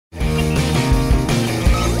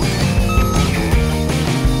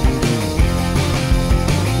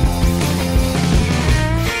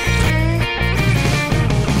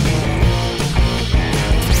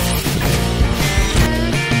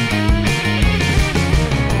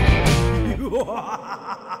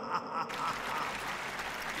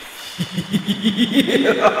ส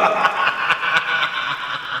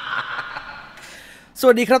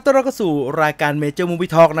วัสดีครับต้อนรับเข้าสู่รายการ Major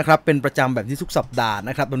Movie Talk นะครับเป็นประจำแบบที่ทุกสัปดาห์น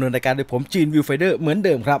ะครับดำเนินรายการโดยผมจีนวิวไฟเดอร์เหมือนเ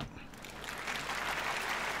ดิมครับ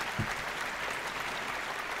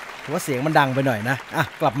ว่าเสียงมันดังไปหน่อยนะ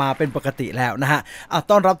กลับมาเป็นปกติแล้วนะฮะ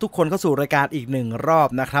ต้อนรับทุกคนเข้าสู่รายการอีกหนึ่งรอบ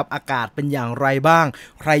นะครับอากาศเป็นอย่างไรบ้าง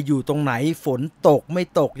ใครอยู่ตรงไหนฝนตกไม่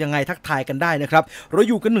ตกยังไงทักทายกันได้นะครับเรา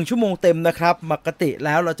อยู่กัน1ชั่วโมงเต็มนะครับปกติแ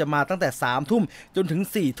ล้วเราจะมาตั้งแต่3 ทุ่มจนถึง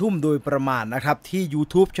4 ทุ่มโดยประมาณนะครับที่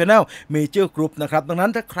YouTube Channel Major Group นะครับดังนั้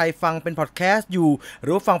นถ้าใครฟังเป็นพอดแคสต์อยู่หรื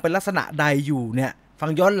อว่าฟังเป็นลักษณะใดอยู่เนี่ย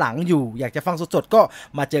ฟังย้อนหลังอยู่อยากจะฟังสดๆก็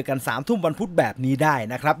มาเจอกัน3 ทุ่มวันพุธแบบนี้ได้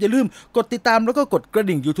นะครับอย่าลืมกดติดตามแล้วก็กดกระ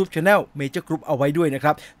ดิ่ง YouTube Channel Major Group เอาไว้ด้วยนะค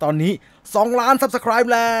รับตอนนี้2 ล้าน Subscribe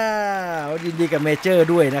แล้วยินดีกับ Major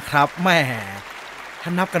ด้วยนะครับแหมถ้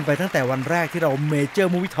านับกันไปตั้งแต่วันแรกที่เรา Major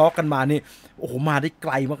Movie Talk กันมานี่โอ้โหมาได้ไก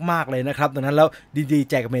ลมากๆเลยนะครับดังนั้นแล้วดีๆ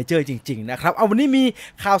ใจกับเมเจอร์จริงๆนะครับเอาวันนี้มี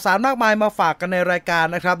ข่าวสารมากมายมาฝากกันในรายการ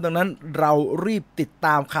นะครับดังนั้นเรารีบติดต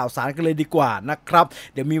ามข่าวสารกันเลยดีกว่านะครับ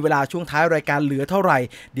เดี๋ยวมีเวลาช่วงท้ายรายการเหลือเท่าไหร่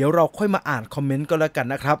เดี๋ยวเราค่อยมาอ่านคอมเมนต์ก็แล้วกัน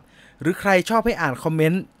นะครับหรือใครชอบให้อ่านคอมเม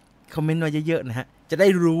นต์มาเยอะๆนะฮะจะได้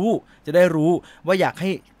รู้ว่าอยากให้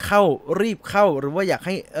รีบเข้าหรือว่าอยากใ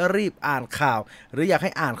ห้รีบอ่านข่าวหรืออยากใ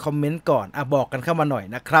ห้อ่านคอมเมนต์ก่อนบอกกันเข้ามาหน่อย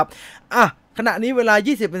นะครับขณะนี้เวลา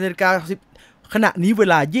ขณะนี้เว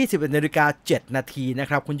ลา 21:07 นาทีนะ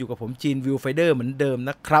ครับคุณอยู่กับผมจีนวิวไฟเดอร์เหมือนเดิม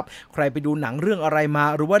นะครับใครไปดูหนังเรื่องอะไรมา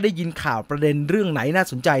หรือว่าได้ยินข่าวประเด็นเรื่องไหนน่า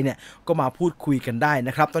สนใจเนี่ยก็มาพูดคุยกันได้น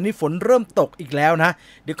ะครับตอนนี้ฝนเริ่มตกอีกแล้วนะ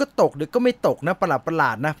เดี๋ยวก็ตกเดี๋ยวก็ไม่ตกนะประหล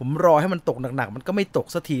าดนะผมรอให้มันตกหนักๆมันก็ไม่ตก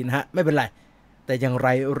สักทีนะฮะไม่เป็นไรแต่อย่างไร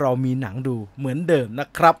เรามีหนังดูเหมือนเดิมนะ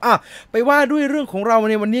ครับไปว่าด้วยเรื่องของเรา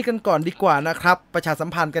ในวันนี้กันก่อนดีกว่านะครับประชาสัม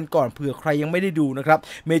พันธ์กันก่อนเผื่อใครยังไม่ได้ดูนะครับ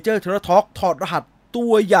Major Talk ถอดรหัสตั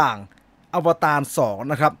วอย่างอวตาร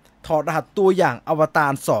2นะครับถอดรหัสตัวอย่างอวตา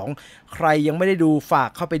ร2ใครยังไม่ได้ดูฝาก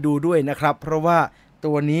เข้าไปดูด้วยนะครับเพราะว่า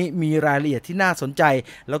ตัวนี้มีรายละเอียดที่น่าสนใจ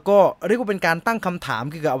แล้วก็เรียกว่าเป็นการตั้งคำถาม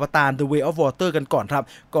เกี่ยวกับอวตาร The Way of Water กันก่อนครับ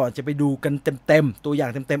ก่อนจะไปดูกันเต็มๆตัวอย่า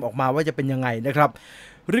งเต็มๆออกมาว่าจะเป็นยังไงนะครับ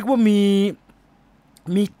เรียกว่า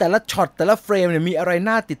มีแต่ละช็อตแต่ละเฟรมเนี่ยมีอะไร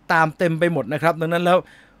น่าติดตามเต็มไปหมดนะครับดังนั้นแล้ว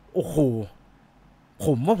โอ้โหผ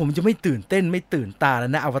มว่าผมจะไม่ตื่นเต้นไม่ตื่นตาแล้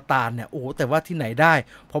วนะอวตารเนี่ยโอ้แต่ว่าที่ไหนได้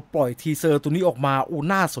พอปล่อยทีเซอร์ตัวนี้ออกมา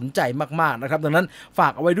น่าสนใจมากๆนะครับดังนั้นฝา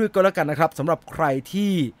กเอาไว้ด้วยก็แล้วกันนะครับสำหรับใคร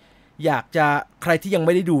ที่ยังไ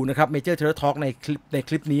ม่ได้ดูนะครับ Major Talk ในค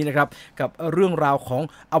ลิปนี้นะครับกับเรื่องราวของ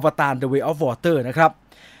อวตาร The Way of Water นะครับ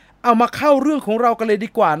เอามาเข้าเรื่องของเรากันเลยดี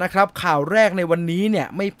กว่านะครับข่าวแรกในวันนี้เนี่ย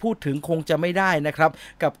ไม่พูดถึงคงจะไม่ได้นะครับ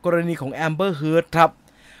กับกรณีของ Amber Heard ครับ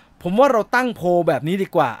ผมว่าเราตั้งโพลแบบนี้ดี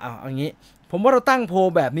กว่าเอางี้ผมว่าเราตั้งโพล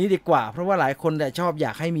แบบนี้ดีกว่าเพราะว่าหลายคนชอบอย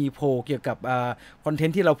ากให้มีโพลเกี่ยวกับคอนเทน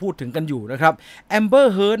ต์ที่เราพูดถึงกันอยู่นะครับแอมเบอ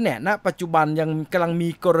ร์เฮิร์ดเนี่ยณปัจจุบันยังกำลังมี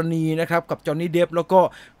กรณีนะครับกับจอห์นนี่เดฟแล้วก็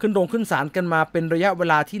ขึ้นศาลกันมาเป็นระยะเว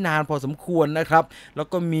ลาที่นานพอสมควรนะครับแล้ว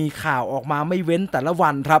ก็มีข่าวออกมาไม่เว้นแต่ละวั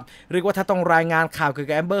นครับเรียกว่าถ้าต้องรายงานข่าวเกี่ยว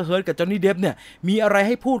กับแอมเบอร์เฮิร์ดกับจอห์นนี่เดฟเนี่ยมีอะไรใ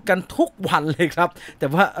ห้พูดกันทุกวันเลยครับแต่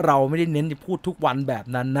ว่าเราไม่ได้เน้นจะพูดทุกวันแบบ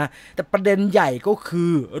นั้นนะแต่ประเด็นใหญ่ก็คื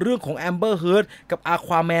อเรื่องของแอมเบอร์เฮิร์ดกับอค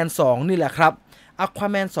วาแมน2นี่แหละครับ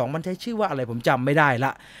Aquaman 2มันใช้ชื่อว่าอะไรผมจำไม่ได้ล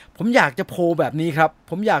ะผมอยากจะโพลแบบนี้ครับ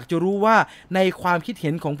ผมอยากจะรู้ว่าในความคิดเห็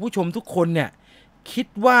นของผู้ชมทุกคนเนี่ยคิด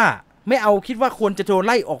ว่าควรจะโดนไ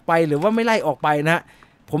ล่ออกไปหรือว่าไม่ไล่ออกไปนะ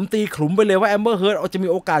ผมตีขลุ่มไปเลยว่า Amber Heard จะมี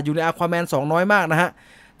โอกาสอยู่ใน Aquaman 2น้อยมากนะฮะ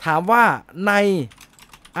ถามว่าใน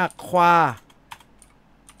Aquaman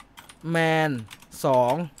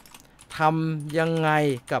 2ทำยังไง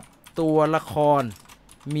กับตัวละคร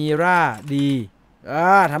มีร่าดี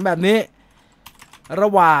ทำแบบนี้ร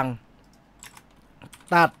ะหว่าง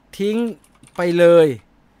ตัดทิ้งไปเลย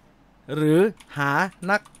หรือหา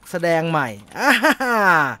นักแสดงใหม่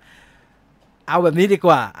เอาแบบนี้ดีก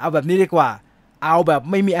ว่าเอาแบบ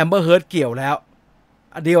ไม่มีแอมเบอร์เฮิร์ดเกี่ยวแล้ว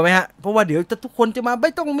ดีกว่าไหมฮะเพราะว่าเดี๋ยวทุกคนจะมาไ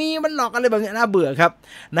ม่ต้องมีมันหลอกอะไรแบบนี้น่าเบื่อครับ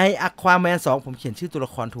ใน Aquaman 2ผมเขียนชื่อตัวล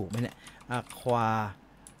ะครถูกไหมเนี่ย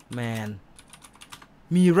Aquaman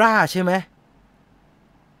มีร่าใช่ไหม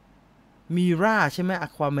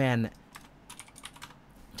Aquaman เนี่ย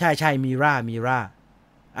ใช่มีร่ามี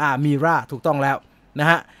ร่าถูกต้องแล้วนะ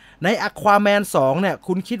ฮะใน Aquaman 2เนี่ย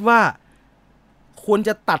คุณคิดว่าควรจ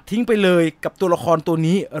ะตัดทิ้งไปเลยกับตัวละครตัว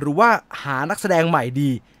นี้หรือว่าหานักแสดงใหม่ดี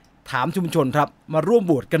ถามชุมชนครับมาร่วมโ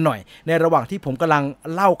หวตกันหน่อยในระหว่างที่ผมกำลัง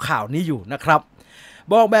เล่าข่าวนี้อยู่นะครับ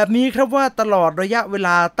บอกแบบนี้ครับว่าตลอดระยะเวล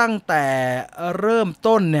าตั้งแต่เริ่ม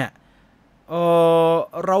ต้นเนี่ย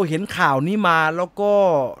เราเห็นข่าวนี้มาแล้วก็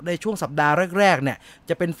ในช่วงสัปดาห์แรกๆเนี่ย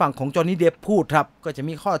จะเป็นฝั่งของจอห์นนี่เดฟพูดครับก็จะ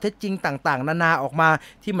มีข้อเท็จจริงต่างๆนานาออกมา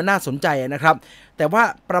ที่มันน่าสนใจนะครับแต่ว่า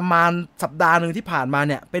ประมาณสัปดาห์นึงที่ผ่านมา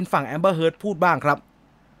เนี่ยเป็นฝั่งแอมเบอร์เฮิร์ดพูดบ้างครับ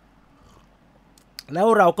แล้ว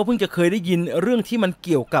เราก็เพิ่งจะเคยได้ยินเรื่องที่มันเ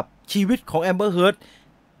กี่ยวกับชีวิตของแอมเบอร์เฮิร์ด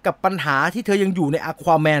กับปัญหาที่เธอยังอยู่ในอคว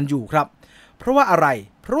าแมนอยู่ครับเพราะว่าอะไร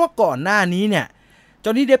เพราะว่าก่อนหน้านี้เนี่ยจอ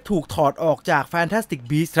ห์นนี่เดปถูกถอดออกจาก Fantastic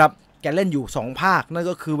Beasts ครับแกเล่นอยู่2ภาคนั่น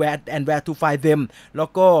ก็คือ Where to Find Them แล้ว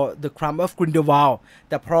ก็ The Crime of Grindelwald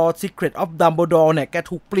แต่พอ Secret of Dumbledore เนี่ยแก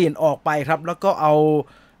ถูกเปลี่ยนออกไปครับแล้วก็เอา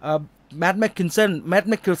แมดแมคคินเซน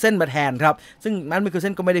มาแทนครับซึ่งแมดแมคคินเซ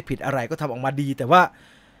นก็ไม่ได้ผิดอะไรก็ทำออกมาดีแต่ว่า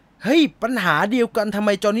เฮ้ยปัญหาเดียวกันทำไม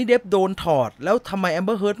จอห์นนี่เดปโดนถอดแล้วทำไมแอมเบ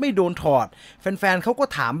อร์เฮิร์ดไม่โดนถอดแฟนๆเขาก็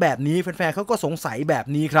ถามแบบนี้แฟนๆเขาก็สงสัยแบบ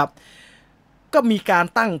นี้ครับก็มีการ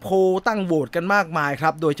ตั้งโพลตั้งโหวตกันมากมายครั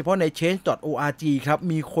บโดยเฉพาะใน change.org ครับ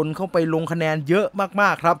มีคนเข้าไปลงคะแนนเยอะมา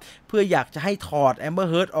กๆครับเพื่ออยากจะให้ถอดแอมเบอร์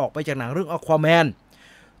เฮิร์ดออกไปจากหนังเรื่อง Aquaman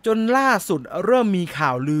จนล่าสุดเริ่มมีข่า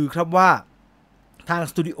วลือครับว่าทาง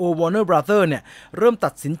สตูดิโอ Warner Brothers เนี่ยเริ่มตั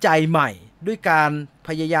ดสินใจใหม่ด้วยการพ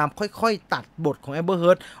ยายามค่อยๆตัดบทของแอมเบอร์เฮิ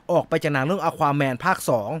ร์ดออกไปจากหนังเรื่อง Aquaman ภาค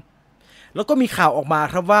 2แล้วก็มีข่าวออกมา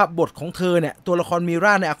ครับว่าบทของเธอเนี่ยตัวละครมิร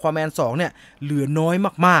าใน Aquaman 2เนี่ยเหลือน้อย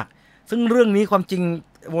มากๆซึ่งเรื่องนี้ความจริง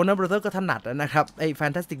Warner Brothers ก็ถนัดนะครับไอ้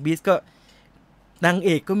Fantastic Beasts ก็นางเอ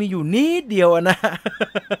กก็มีอยู่นิดเดียวนะ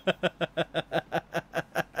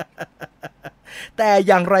แต่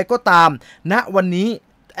อย่างไรก็ตามณวันนี้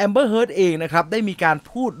แอมเบอร์เฮิร์ดเองนะครับได้มีการ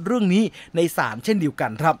พูดเรื่องนี้ในศาลเช่นเดียวกั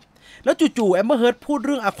นครับแล้วจู่ๆแอมเบอร์เฮิร์ดพูดเ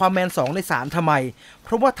รื่อง Aquaman 2 ในศาลทำไมเพ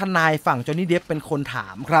ราะว่าทนายฝั่งจอห์นนี่เดปเป็นคนถา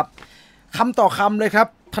มครับคำต่อคำเลยครับ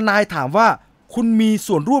ทนายถามว่าคุณมี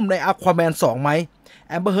ส่วนร่วมใน Aquaman 2 ไหม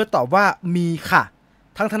แอมเบอร์เฮิร์ดตอบว่ามีค่ะ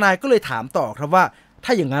ทางทนายก็เลยถามต่อครับว่าถ้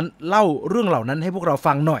าอย่างนั้นเล่าเรื่องเหล่านั้นให้พวกเรา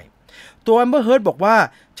ฟังหน่อยตัวแอมเบอร์เฮิร์ดบอกว่า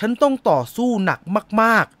ฉันต้องต่อสู้หนักม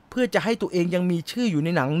ากๆเพื่อจะให้ตัวเองยังมีชื่ออยู่ใน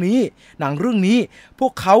หนังเรื่องนี้พว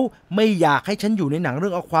กเขาไม่อยากให้ฉันอยู่ในหนังเรื่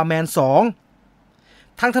อง Aquaman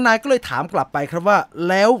 2ทางทนายก็เลยถามกลับไปครับว่า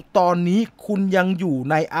แล้วตอนนี้คุณยังอยู่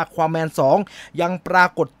ใน Aquaman 2ยังปรา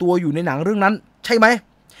กฏตัวอยู่ในหนังเรื่องนั้นใช่ไหม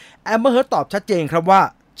แอมเบอร์เฮิร์ดตอบชัดเจนครับว่า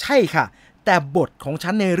ใช่ค่ะแต่บทของฉั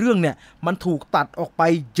นในเรื่องเนี่ยมันถูกตัดออกไป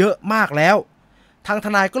เยอะมากแล้วทางท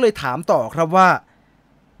นายก็เลยถามต่อครับว่า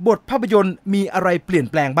บทภาพยนตร์มีอะไรเปลี่ยน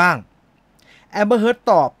แปลงบ้างแอมเบอร์เฮิร์ด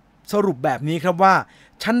ตอบสรุปแบบนี้ครับว่า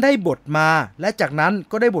ฉันได้บทมาและจากนั้น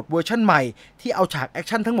ก็ได้บทเวอร์ชั่นใหม่ที่เอาฉากแอค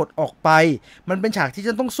ชั่นทั้งหมดออกไปมันเป็นฉากที่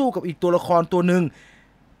ฉันต้องสู้กับอีกตัวละครตัวหนึ่ง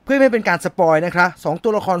เพื่อไม่เป็นการสปอยนะครับ2ตั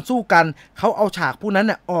วละครสู้กันเขาเอาฉากพวกนั้นเ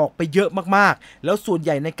นี่ยออกไปเยอะมากๆแล้วส่วนให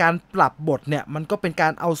ญ่ในการปรับบทเนี่ยมันก็เป็นกา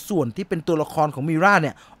รเอาส่วนที่เป็นตัวละครของมิราเ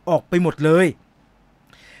นี่ยออกไปหมดเลย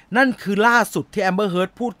นั่นคือล่าสุดที่แอมเบอร์เฮิร์ด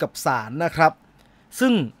พูดกับศาลนะครับ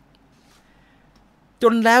ซึ่งจ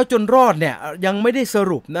นแล้วจนรอดเนี่ยยังไม่ได้ส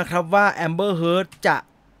รุปนะครับว่าแอมเบอร์เฮิร์ดจะ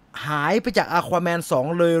หายไปจาก Aquaman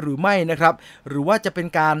 2 เลยหรือไม่นะครับหรือว่าจะเป็น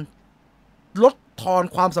การลดทอน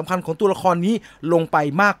ความสำคัญของตัวละครนี้ลงไป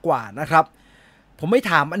มากกว่านะครับผมไม่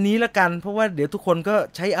ถามอันนี้ละกันเพราะว่าเดี๋ยวทุกคนก็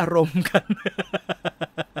ใช้อารมณ์กัน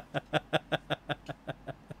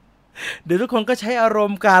เดี๋ยวทุกคนก็ใช้อาร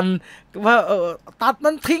มณ์กันว่าตัดมั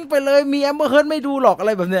นทิ้งไปเลยมีแอมเบอร์เฮิร์ดไม่ดูหรอกอะไ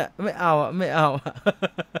รแบบเนี้ยไม่เอา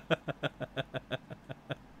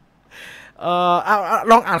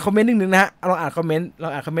ลองอ่านคอมเมนต์นิดนึงนะฮะลองอ่านคอมเมน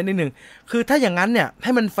ต์นิดนึงคือถ้าอย่างนั้นเนี่ยใ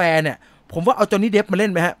ห้มันแฟร์เนี่ยผมว่าเอาจอห์นนี่เดปมาเล่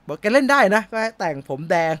นไหมฮะแกเล่นได้นะก็แต่งผม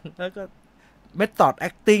แดงแล้วก็เมธอดแอ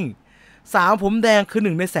คติ้งสาวผมแดงคือห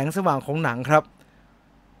นึ่งในแสงสว่างของหนังครับ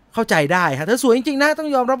เข้าใจได้ฮะเธอสวยจริงๆนะต้อง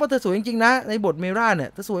ยอมรับว่าเธอสวยจริงๆนะในบทเมราเนี่ย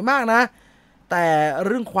เธอสวยมากนะแต่เ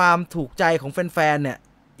รื่องความถูกใจของแฟนๆเนี่ย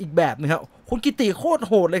อีกแบบนึงครับคุณกิติโคตร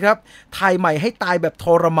โหดเลยครับถ่ายใหม่ให้ตายแบบท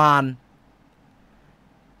รมาน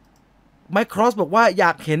ไมค์ครอสบอกว่าอย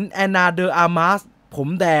ากเห็นแอนนาเดออาร์มาสผม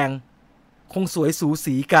แดงคงสวยสู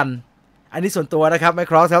สีกันอันนี้ส่วนตัวนะครับไมค์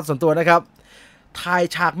ครอสครับส่วนตัวนะครับถ่าย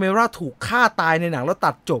ฉากเมราถูกฆ่าตายในหนังแล้ว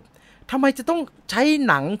ตัดจบทำไมจะต้องใช้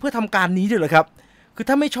หนังเพื่อทำการนี้ด้วยเหรอครับคือ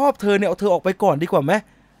ถ้าไม่ชอบเธอเนี่ยเอาเธอออกไปก่อนดีกว่าไหม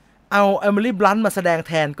เอาเอมิลี่ บลันต์มาแสดงแ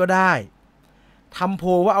ทนก็ได้ทำโพ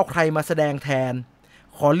ลว่าเอาใครมาแสดงแทน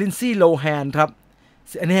ขอลินซี่ โลแฮนครับ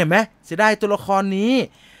อันนี้เห็นไหมเสียดายตัวละครนี้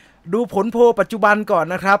ดูผลโพลปัจจุบันก่อน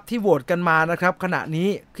นะครับที่โหวตกันมานะครับขณะนี้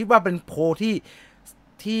คิดว่าเป็นโพล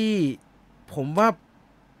ที่ผมว่า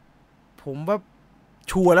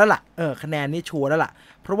ชัวร์แล้วล่ะคะแนนนี้ชัวร์แล้วล่ะ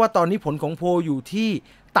เพราะว่าตอนนี้ผลของโพลอยู่ที่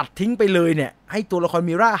ตัดทิ้งไปเลยเนี่ยให้ตัวละคร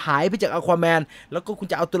มิราหายไปจาก Aquaman แล้วก็คุณ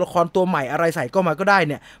จะเอาตัวละครตัวใหม่อะไรใส่ก็มาก็ได้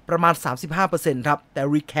เนี่ยประมาณ 35% ครับแต่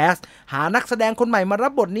recast หานักแสดงคนใหม่มารั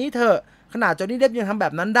บบทนี้เถอะขนาดจอห์นนี่เดปยังทำแบ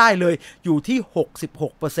บนั้นได้เลยอยู่ที่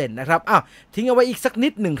 66% นะครับทิ้งเอาไว้อีกสักนิ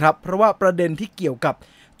ดหนึ่งครับเพราะว่าประเด็นที่เกี่ยวกับ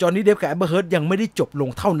จอห์นนี่เดปกับแอมเบอร์เฮิร์ดยังไม่ได้จบลง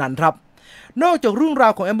เท่านั้นครับนอกจากเรื่องรา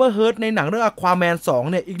วของแอมเบอร์เฮิร์ดในหนังเรื่อง Aquaman 2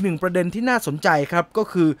 เนี่ยอีกหนึ่งประเด็นที่น่าสนใจครับก็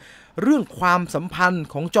คือเรื่องความสัมพันธ์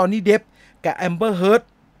ของจอห์นนี่เดปกับแอมเบอร์เฮิร์ด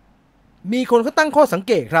มีคนเขาตั้งข้อสังเ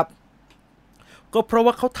กตครับ ก็เพราะ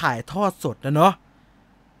ว่าเขาถ่ายทอดสดนะเนาะ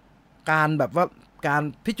การแบบว่าการ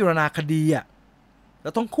พิจารณาคดีอ่ะแล้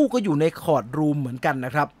วทั้งคู่ก็อยู่ในคอร์ดรูมเหมือนกันน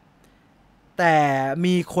ะครับแต่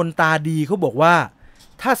มีคนตาดีเขาบอกว่า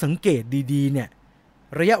ถ้าสังเกตดีๆเนี่ย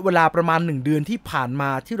ระยะเวลาประมาณ1 เดือนที่ผ่านมา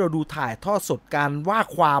ที่เราดูถ่ายทอดสดการว่า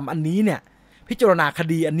ความอันนี้เนี่ยพิจารณาค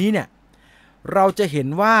ดีอันนี้เนี่ยเราจะเห็น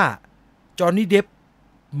ว่าจอห์นนี่เดป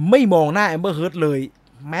ไม่มองหน้าแอมเบอร์เฮิร์ดเลย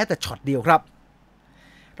แม้แต่ช็อตเดียวครับ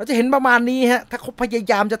เราจะเห็นประมาณนี้ฮะถ้าเขาพยา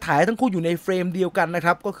ยามจะถ่ายทั้งคู่อยู่ในเฟรมเดียวกันนะค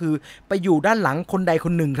รับก็คือไปอยู่ด้านหลังคนใดค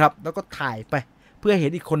นหนึ่งครับแล้วก็ถ่ายไปเพื่อเห็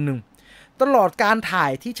นอีกคนหนึ่งตลอดการถ่า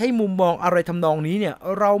ยที่ใช้มุมมองอะไรทำนองนี้เนี่ย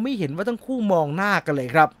เราไม่เห็นว่าทั้งคู่มองหน้ากันเลย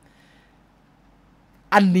ครับ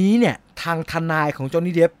อันนี้เนี่ยทางทนายของจอห์น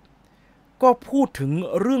นี่เดปก็พูดถึง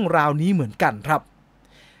เรื่องราวนี้เหมือนกันครับ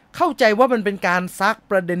เข้าใจว่ามันเป็นการซัก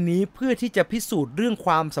ประเด็นนี้เพื่อที่จะพิสูจน์เรื่องค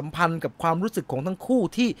วามสัมพันธ์กับความรู้สึกของทั้งคู่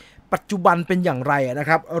ที่ปัจจุบันเป็นอย่างไรนะ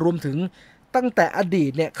ครับรวมถึงตั้งแต่อดี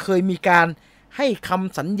ตเนี่ยเคยมีการให้ค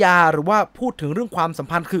ำสัญญาหรือว่าพูดถึงเรื่องความสัม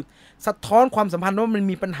พันธ์คือสะท้อนความสัมพันธ์ว่ามัน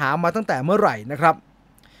มีปัญหามาตั้งแต่เมื่อไหร่นะครับ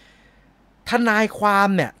ทนายความ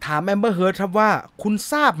เนี่ยถามแอมเบอร์เฮิร์ดครับว่าคุณ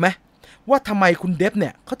ทราบไหมว่าทำไมคุณเดปเนี่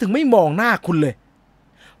ยเขาถึงไม่มองหน้าคุณเลย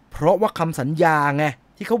เพราะว่าคำสัญญาไง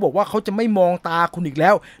ที่เขาบอกว่าเขาจะไม่มองตาคุณอีกแล้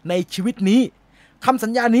วในชีวิตนี้คำสั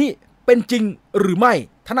ญญานี้เป็นจริงหรือไม่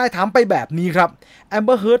ทนายถามไปแบบนี้ครับแอมเบ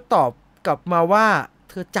อร์เฮิร์ดตอบกลับมาว่า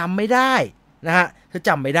เธอจำไม่ได้นะฮะเธอจ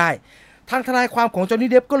ำไม่ได้ทางทนายความของจอห์นนี่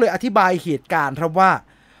เดปก็เลยอธิบายเหตุการณ์ครับว่า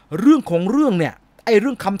เรื่องของเรื่องเนี่ยไอ้เ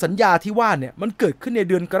รื่องคำสัญญาที่ว่าเนี่ยมันเกิดขึ้นใน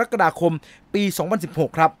เดือนกรกฎาคมปี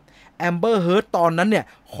 2016 ครับแอมเบอร์เฮิร์ดตอนนั้นเนี่ย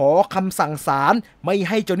ขอคำสั่งศาลไม่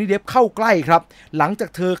ให้จอห์นนี่เดปเข้าใกล้ครับหลังจาก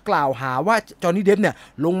เธอกล่าวหาว่าจอห์นนี่เดปเนี่ย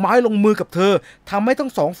ลงไม้ลงมือกับเธอทำให้ทั้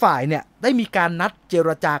งสองฝ่ายเนี่ยได้มีการนัดเจ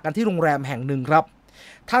รจากันที่โรงแรมแห่งหนึ่งครับ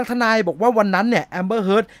ทางทนายบอกว่าวันนั้นเนี่ยแอมเบอร์เ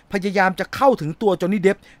ฮิร์ดพยายามจะเข้าถึงตัวจอห์นนี่เด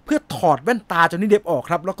ปเพื่อถอดแว่นตาจอห์นนี่เดปออก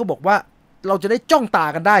ครับแล้วก็บอกว่าเราจะได้จ้องตา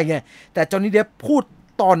กันได้ไงแต่จอห์นนี่เดปพูด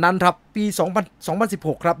ตอนนั้นครับปี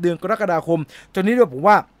2016ครับเดือนกรกฎาคมจอห์นนี่เดปบอก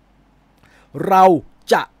ว่าเรา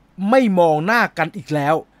จะไม่มองหน้ากันอีกแล้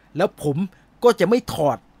วผมก็จะไม่ถอ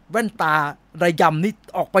ดแว่นตาระยำนี้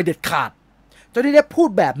ออกไปเด็ดขาดจอห์นนี่เดปพูด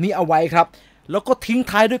แบบนี้เอาไว้ครับแล้วก็ทิ้ง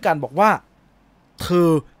ท้ายด้วยกันบอกว่าเธอ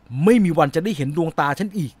ไม่มีวันจะได้เห็นดวงตาฉัน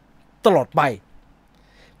อีกตลอดไป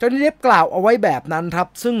จอห์นนี่เดปกล่าวเอาไว้แบบนั้นครับ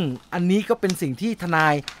ซึ่งอันนี้ก็เป็นสิ่งที่ทนา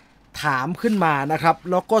ยถามขึ้นมานะครับ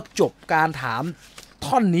แล้วก็จบการถาม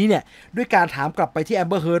ท่อนนี้เนี่ยด้วยการถามกลับไปที่แอม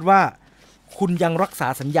เบอร์เฮิร์ดว่าคุณยังรักษา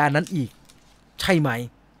สัญญานั้นอีกใช่ไหม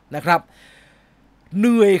นะครับเห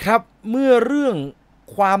นื่อยครับเมื่อเรื่อง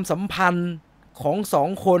ความสัมพันธ์ของสอง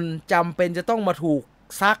คนจำเป็นจะต้องมาถูก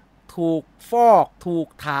ซักถูกฟอกถูก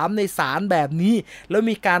ถามในศาลแบบนี้แล้ว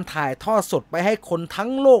มีการถ่ายทอดสดไปให้คนทั้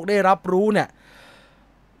งโลกได้รับรู้เนี่ย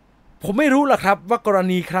ผมไม่รู้ล่ะครับว่ากร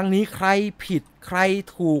ณีครั้งนี้ใครผิดใคร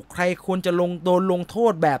ถูกใครควรจะโดนลงโท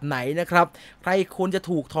ษแบบไหนนะครับใครควรจะ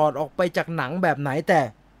ถูกถอดออกไปจากหนังแบบไหนแต่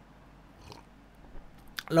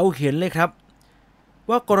เราเห็นเลยครับ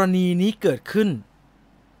ว่ากรณีนี้เกิดขึ้น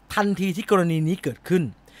ทันทีที่กรณีนี้เกิดขึ้น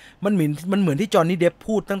มันเหมือนที่จอห์นนี่เดป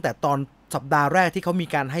พูดตั้งแต่ตอนสัปดาห์แรกที่เขามี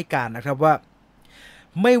การให้การนะครับว่า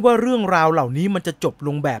ไม่ว่าเรื่องราวเหล่านี้มันจะจบล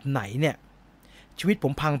งแบบไหนเนี่ยชีวิตผ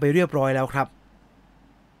มพังไปเรียบร้อยแล้วครับ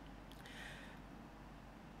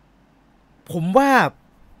ผมว่า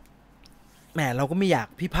แหมเราก็ไม่อยาก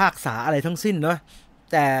พิพากษาอะไรทั้งสิ้นเนาะ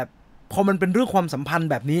แต่พอมันเป็นเรื่องความสัมพันธ์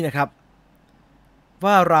แบบนี้นะครับ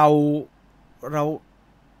ว่าเรา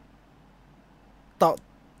ต่อ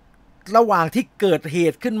ระหว่างที่เกิดเห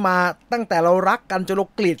ตุขึ้นมาตั้งแต่เรารักกันจนเรา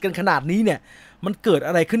เกลียดกันขนาดนี้เนี่ยมันเกิดอ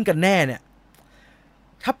ะไรขึ้นกันแน่เนี่ย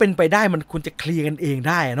ถ้าเป็นไปได้มันควรจะเคลียร์กันเอง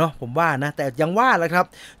ได้เนาะผมว่านะแต่ยังว่าแหละครับ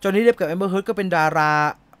จอห์นนี่เดปกับแอมเบอร์เฮิร์ดก็เป็นดารา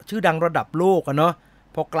ชื่อดังระดับโลกเนาะ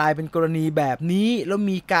พอกลายเป็นกรณีแบบนี้แล้ว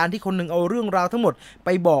มีการที่คนหนึ่งเอาเรื่องราวทั้งหมดไป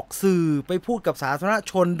บอกสื่อไปพูดกับสาธารณ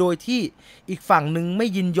ชนโดยที่อีกฝั่งหนึ่งไม่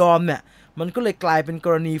ยินยอมเนี่ยมันก็เลยกลายเป็นก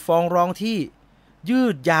รณีฟ้องร้องที่ยื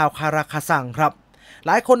ดยาวคาราคาซังครับห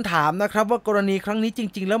ลายคนถามนะครับว่ากรณีครั้งนี้จ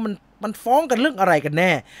ริงๆแล้วมันฟ้องกันเรื่องอะไรกันแ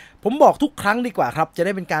น่ผมบอกทุกครั้งดีกว่าครับจะไ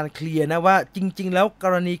ด้เป็นการเคลียร์นะว่าจริงๆแล้วก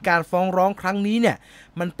รณีการฟ้องร้องครั้งนี้เนี่ย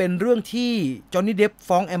มันเป็นเรื่องที่จอห์นนี่เดป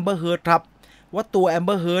ฟ้องแอมเบอร์เฮิร์ดครับว่าตัวแอมเบ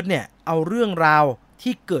อร์เฮิร์ดเนี่ยเอาเรื่องราว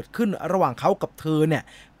ที่เกิดขึ้นระหว่างเขากับเธอเนี่ย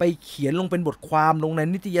ไปเขียนลงเป็นบทความลงใน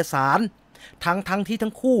นิตยสารทั้งที่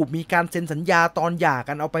ทั้งคู่มีการเซ็นสัญญาตอนหย่า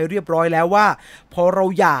กันเอาไปเรียบร้อยแล้วว่าพอเรา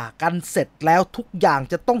หย่ากันเสร็จแล้วทุกอย่าง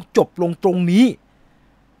จะต้องจบลงตรงนี้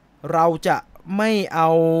เราจะไม่เอา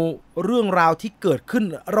เรื่องราวที่เกิดขึ้น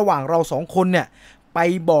ระหว่างเราสองคนเนี่ยไป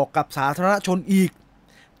บอกกับสาธารณชนอีก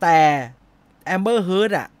แต่แอมเบอร์เฮิร์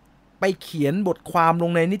ดไปเขียนบทความล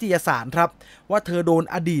งในนิตยสารครับว่าเธอโดน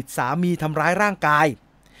อดีตสามีทำร้ายร่างกาย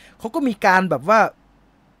เขาก็มีการแบบว่า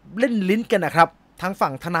เล่นลิ้นกันนะครับทางฝั่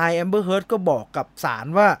งทนายแอมเบอร์เฮิร์ดก็บอกกับศาล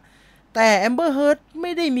ว่าแต่แอมเบอร์เฮิร์ดไ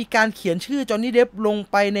ม่ได้มีการเขียนชื่อจอห์นนี่เดฟลง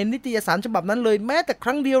ไปในนิตยสารฉบับนั้นเลยแม้แต่ค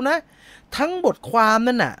รั้งเดียวนะทั้งบทความ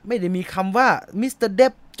นั้นน่ะไม่ได้มีคำว่ามิสเตอร์เด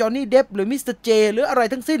ฟจอห์นนี่เดฟหรือมิสเตอร์เจหรืออะไร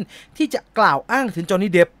ทั้งสิ้นที่จะกล่าวอ้างถึงจอห์น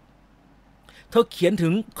นี่เดฟเธอเขียนถึ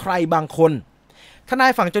งใครบางคนทนา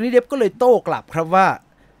ยฝั่งจอห์นนี่เดฟก็เลยโต้กลับครับว่า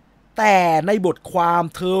แต่ในบทความ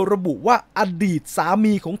เธอระบุว่าอดีตสา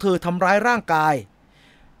มีของเธอทำร้ายร่างกาย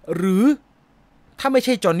หรือถ้าไม่ใ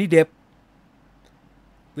ช่จอห์นนี่เดฟ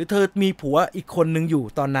หรือเธอมีผัวอีกคนหนึ่งอยู่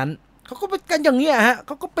ตอนนั้นเขาก็เป็นกันอย่างนี้ฮะเข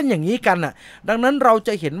าก็เป็นอย่างนี้กันอ่ะดังนั้นเราจ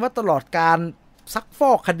ะเห็นว่าตลอดการซักฟ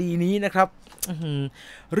อกคดีนี้นะครับ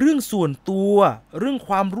เรื่องส่วนตัวเรื่องค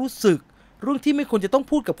วามรู้สึกเรื่องที่ไม่ควรจะต้อง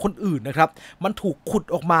พูดกับคนอื่นนะครับมันถูกขุด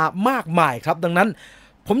ออกมามากมายครับดังนั้น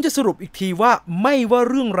ผมจะสรุปอีกทีว่าไม่ว่า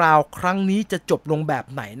เรื่องราวครั้งนี้จะจบลงแบบ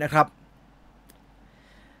ไหนนะครับ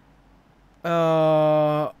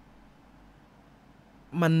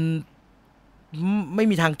มันไม่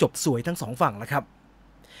มีทางจบสวยทั้งสองฝั่งนะครับ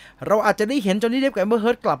เราอาจจะได้เห็นจอห์นนี่เดฟกับแอมเบอร์เฮิ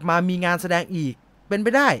ร์ดกลับมามีงานแสดงอีกเป็นไป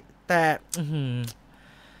ได้แต่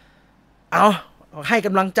เอาให้ก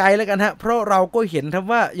ำลังใจแล้วกันฮะเพราะเราก็เห็นครับ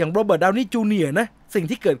ว่าอย่างโรเบิร์ตดาวนี่จูเนียร์นะสิ่ง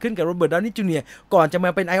ที่เกิดขึ้นกับโรเบิร์ตดาวนี่จูเนียร์ก่อนจะมา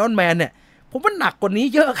เป็นไอออนแมนเนี่ยผมว่าหนักกว่านี้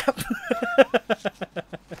เยอะครับ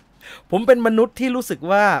ผมเป็นมนุษย์ที่รู้สึก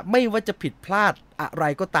ว่าไม่ว่าจะผิดพลาดอะไร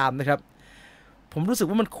ก็ตามนะครับผมรู้สึก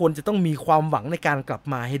ว่ามันควรจะต้องมีความหวังในการกลับ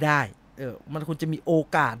มาให้ได้มันควรจะมีโอ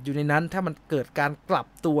กาสอยู่ในนั้นถ้ามันเกิดการกลับ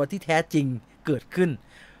ตัวที่แท้จริงเกิดขึ้น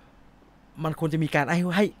มันควรจะมีการ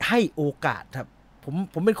ให้โอกาสครับ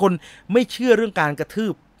ผมเป็นคนไม่เชื่อเรื่องการกระทื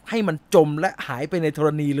บให้มันจมและหายไปในธร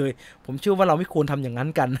ณีเลยผมเชื่อว่าเราไม่ควรทำอย่างนั้น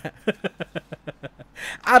กัน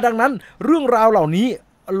ดังนั้นเรื่องราวเหล่านี้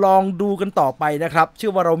ลองดูกันต่อไปนะครับเชื่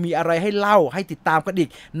อว่าเรามีอะไรให้เล่าให้ติดตามกันอีก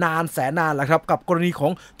นานแสนนานแล้วครับกับกรณีขอ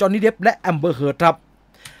งจอห์นนี่เดฟและแอมเบอร์เฮิร์ดครับ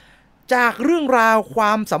จากเรื่องราวคว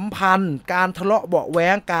ามสัมพันธ์การทะเลาะเบาะแว้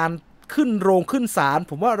งการขึ้นโรงขึ้นศาล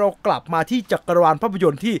ผมว่าเรากลับมาที่จักรวาลภาพย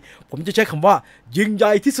นตร์ที่ผมจะใช้คำว่ายิ่งให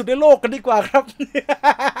ญ่ที่สุดในโลกกันดีกว่าครับ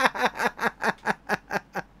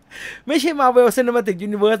ไม่ใช่ Marvel Cinematic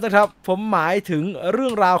Universe นะครับผมหมายถึงเรื่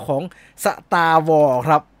องราวของ Star Wars ค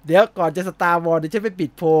รับเดี๋ยวก่อนจะ Star Wars เดี๋ยวจะไปปิ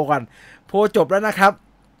ดโพลก่อนโพลจบแล้วนะครับ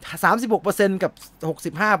 36% กับ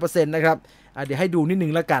 65% นะครับเดี๋ยวให้ดูนิดนึ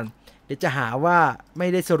งแล้วกันเดี๋ยวจะหาว่าไม่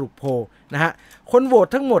ได้สรุปโพลนะฮะคนโหวต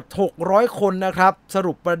ทั้งหมด600คนนะครับส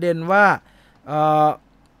รุปประเด็นว่า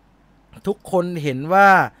ทุกคนเห็นว่า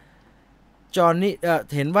จอห์นนี่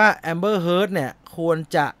เห็นว่าแอมเบอร์เฮิร์ดเนี่ยควร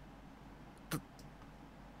จะ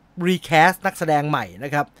รีแคสต์นักแสดงใหม่น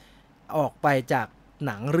ะครับออกไปจากห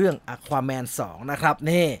นังเรื่อง Aquaman 2 นะครับ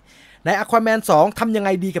นี่ใน Aquaman 2 ทำยังไง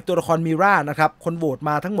ดีกับตัวละครมิรานะครับคนโหวต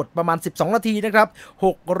มาทั้งหมดประมาณ12นาทีนะครับ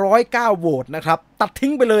609โหวตนะครับตัด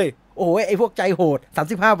ทิ้งไปเลยโอ้ยไอ้พวกใจโหด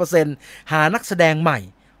 35% หานักแสดงใหม่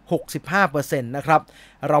 65% นะครับ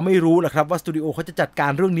เราไม่รู้นะครับว่าสตูดิโอเขาจะจัดกา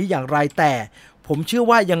รเรื่องนี้อย่างไรแต่ผมเชื่อ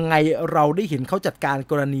ว่ายังไงเราได้เห็นเขาจัดการ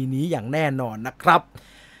กรณีนี้อย่างแน่นอนนะครับ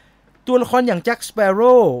ตัวละครอย่างแจ็คสเปโ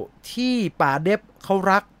ร่ที่ป่าเดฟเขา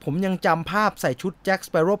รักผมยังจำภาพใส่ชุดแจ็คส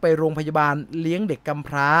เปโร่ไปโรงพยาบาลเลี้ยงเด็กกำพ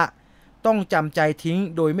ร้าต้องจำใจทิ้ง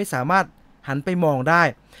โดยไม่สามารถหันไปมองได้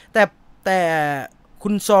แต่คุ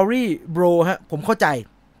ณ sorry bro ฮะผมเข้าใจ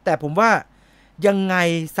แต่ผมว่ายังไง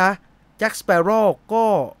ซะแจ็คสเปโร่ก็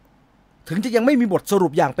ถึงจะยังไม่มีบทสรุ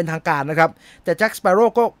ปอย่างเป็นทางการนะครับแต่แจ็คสเปโร่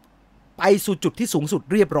ก็ไปสู่จุดที่สูงสุด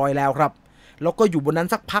เรียบร้อยแล้วครับแล้วก็อยู่บนนั้น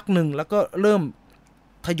สักพักหนึ่งแล้วก็เริ่ม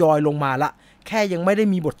ทยอยลงมาละแค่ยังไม่ได้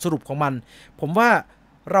มีบทสรุปของมันผมว่า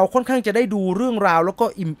เราค่อนข้างจะได้ดูเรื่องราวแล้วก็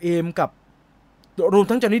อิ่มเอมกับรวม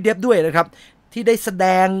ทั้งจอห์นนี่เดฟด้วยนะครับที่ได้แสด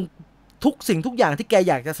งทุกสิ่งทุกอย่างที่แก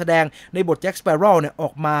อยากจะแสดงในบทแจ็คสเปโร่เนี่ยออ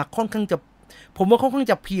กมาค่อนข้างจะผมว่าค่อนข้าง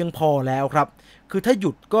จะเพียงพอแล้วครับคือถ้าห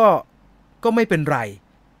ยุดก็ไม่เป็นไร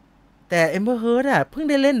แต่แอมเบอร์เฮิร์ดเพิ่ง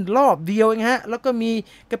ได้เล่นรอบเดียวเองฮะแล้วก็มี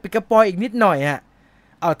กระปิดกระปอยอีกนิดหน่อยฮะ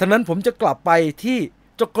ทั้งนั้นผมจะกลับไปที่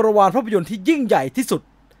จักรวาลภาพยนตร์ที่ยิ่งใหญ่ที่สุด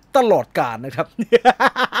ตลอดกาลนะครับ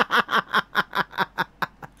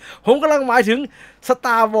ผมกำลังหมายถึง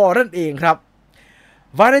Star Wars นั่นเองครับ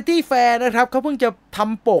Variety Fair นะครับเขาเพิ่งจะท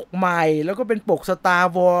ำปกใหม่แล้วก็เป็นปก Star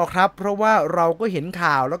Wars ครับเพราะว่าเราก็เห็น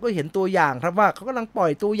ข่าวแล้วก็เห็นตัวอย่างครับว่าเขากำลังปล่อ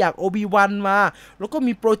ยตัวอย่าง Obi-Wan มาแล้วก็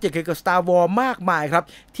มีโปรเจกต์เกี่ยวกับ Star Wars มากมายครับ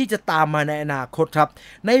ที่จะตามมาในอนาคตครับ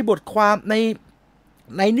ในบทความใ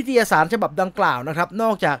นนิตยสารฉบับดังกล่าวนะครับน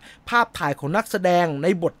อกจากภาพถ่ายของนักแสดงใน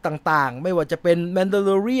บทต่างๆไม่ว่าจะเป็น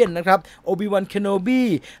Mandalorian นะครับ Obi-Wan Kenobi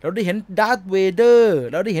เราได้เห็น Darth Vader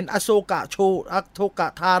เราได้เห็น Ahsoka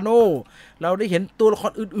Tano เราได้เห็นตัวละค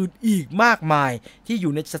รอื่นๆอีกมากมายที่อ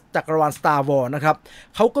ยู่ในจักรวาล Star Wars นะครับ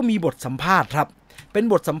เขาก็มีบทสัมภาษณ์ครับ เป็น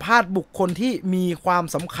บทสัมภาษณ์บุคคลที่มีความ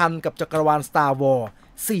สำคัญกับจักรวาล Star Wars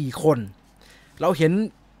 4 คนเราเห็น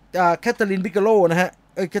แคทเธอรีน บิเกโลนะฮะ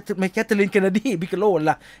ไม่แคทเธอรีน เคนเนดี บิเกโล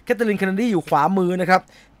ล่ะแคทเธอรีน เคนเนดีอยู่ขวามือนะครับ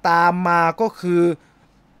ตามมาก็คือ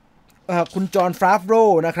คุณจอห์น ฟาฟโร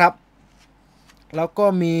นะครับแล้วก็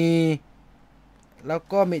มีเ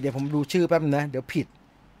ดี๋ยวผมดูชื่อแป๊บนะเดี๋ยวผิด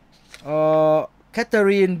แคทเธอ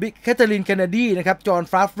รีน เคนเนดีนะครับจอห์น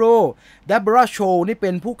ฟาฟโรเดบราโชนี่เป็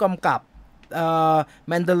นผู้กำกับแ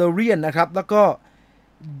มนดาโลเรียนนะครับแล้วก็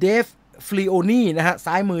เดฟ ฟลีโอนีนะฮะ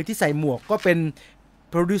ซ้ายมือที่ใส่หมวกก็เป็น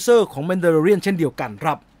โปรดิวเซอร์ของแมนดาโลเรียนเช่นเดียวกันค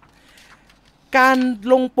รับการ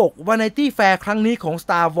ลงปก Vanity Fair ครั้งนี้ของ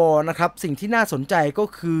Star Wars นะครับสิ่งที่น่าสนใจก็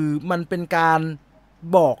คือมันเป็นการ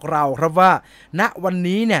บอกเราครับว่าณวัน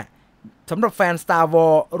นี้เนี่ยสำหรับแฟน Star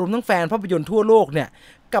Wars รวมทั้งแฟนภาพยนตร์ทั่วโลกเนี่ย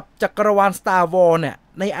กับจักรวาล Star Wars เนี่ย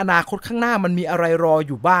ในอนาคตข้างหน้ามันมีอะไรรออ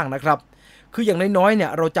ยู่บ้างนะครับคืออย่างน้อยๆเนี่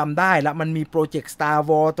ยเราจำได้ละมันมีโปรเจกต์ Star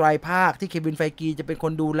Wars ไตรภาคที่เควิน ไฟกีจะเป็นค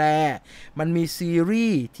นดูแลมันมีซีรี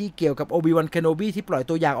ส์ที่เกี่ยวกับ Obi-Wan Kenobi ที่ปล่อย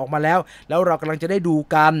ตัวอย่างออกมาแล้วเรากำลังจะได้ดู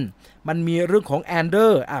กันมันมีเรื่องของแอนเดอ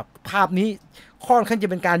ร์ภาพนี้ค่อนข้างจะ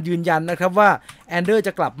เป็นการยืนยันนะครับว่าแอนเดอร์จ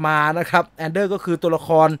ะกลับมานะครับแอนเดอร์ก็คือตัวละค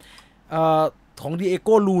รของดิเอโก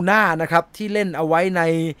ลูน่านะครับที่เล่นเอาไว้ใน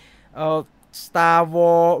Star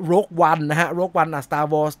Wars Rogue One นะฮะ Rogue One Star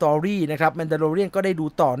Wars Story นะครับ Mandalorian ก็ได้ดู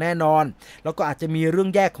ต่อแน่นอนแล้วก็อาจจะมีเรื่อง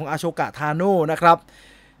แยกของอาโชกะ ทาโน่นะครับ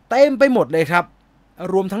เต็มไปหมดเลยครับ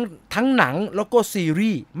รวมทั้งหนังแล้วก็ซี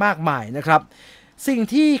รีส์มากมายนะครับสิ่ง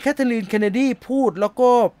ที่แคทเธอรีน เคนเนดีพูดแล้วก็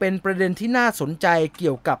เป็นประเด็นที่น่าสนใจเ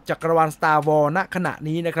กี่ยวกับจักรวาล Star Wars ณขณะ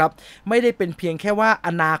นี้นะครับไม่ได้เป็นเพียงแค่ว่าอ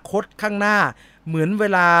นาคตข้างหน้าเหมือนเว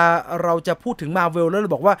ลาเราจะพูดถึง Marvel แล้วเรา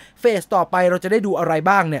บอกว่าเฟสต่อไปเราจะได้ดูอะไร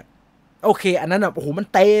บ้างเนี่ยโอเคอันนั้นโอ้โหมัน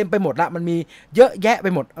เต็มไปหมดละมันมีเยอะแยะไป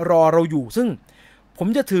หมดรอเราอยู่ซึ่งผม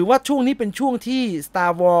จะถือว่าช่วงนี้เป็นช่วงที่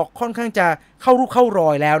Star Wars ค่อนข้างจะเข้ารูปเข้ารอ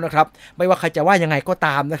ยแล้วนะครับไม่ว่าใครจะว่ายังไงก็ต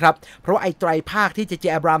ามนะครับเพราะไอ้ไตรภาคที่เจเจ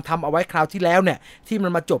อับรามทำเอาไว้คราวที่แล้วเนี่ยที่มั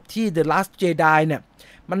นมาจบที่ The Last Jedi เนี่ย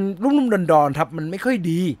มันรุ่มๆดอนๆครับมันไม่ค่อย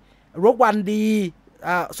ดี Rogue One ดี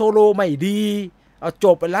โซโลไม่ดีจ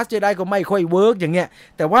บ The Last Jedi ก็ไม่ค่อยเวิร์กอย่างเงี้ย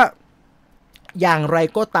แต่ว่าอย่างไร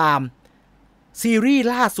ก็ตามซีรีส์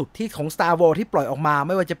ล่าสุดที่ของ Star Wars ที่ปล่อยออกมาไ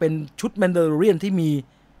ม่ว่าจะเป็นชุด Mandalorian ที่มี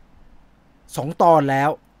2 ตอนแล้ว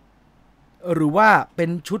หรือว่าเป็น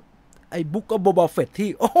ชุดไอ้ Book of Boba Fett ที่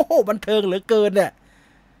โอ้โหบันเทิงเหลือเกินเนี่ย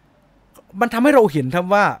มันทำให้เราเห็นท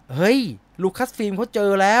ำว่าเฮ้ยลูคัสฟิล์มเขาเจอ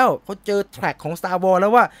แล้วเขาเจอแทร็กของ Star Wars แล้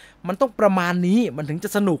วว่ามันต้องประมาณนี้มันถึงจะ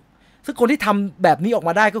สนุกซึ่งคนที่ทำแบบนี้ออกม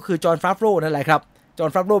าได้ก็คือจอห์น ฟาฟโรนั่นแหละครับจอห์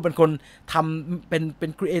น ฟาฟโรเป็นคนทำเป็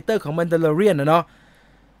นครีเอเตอร์ของ Mandalorian นะเนาะ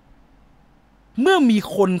เมื่อมี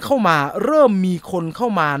คนเข้ามาเริ่มมีคนเข้า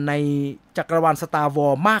มาในจักรวาล Star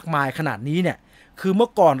Wars มากมายขนาดนี้เนี่ยคือเมื่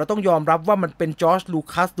อก่อนเราต้องยอมรับว่ามันเป็นจอร์จ ลู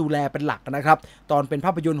คัสดูแลเป็นหลักนะครับตอนเป็นภ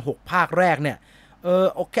าพยนตร์6 ภาคแรกเนี่ย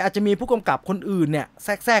โอเคอาจจะมีผู้กำกับคนอื่นเนี่ยแ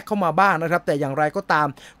ทรกเข้ามาบ้างนะครับแต่อย่างไรก็ตาม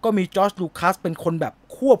ก็มีจอร์จ ลูคัสเป็นคนแบบ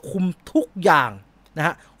ควบคุมทุกอย่างนะฮ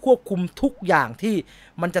ะควบคุมทุกอย่างที่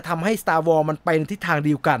มันจะทำให้ Star Wars มันไปในทิศทางเ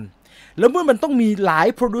ดียวกันแล้วเมื่อมันต้องมีหลาย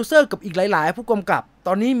โปรดิวเซอร์กับอีกหลายๆผู้กำกับ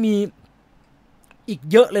ตอนนี้มีอีก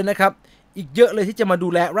เยอะเลยนะครับอีกเยอะเลยที่จะมาดู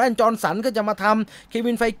แลไรอัน จอห์นสันก็จะมาทำเค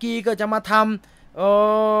วิน ไฟกีก็จะมาท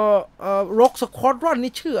ำร็อกสควอดรอน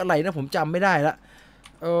นี่ชื่ออะไรนะผมจำไม่ได้ละ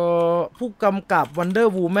ผู้กำกับ Wonder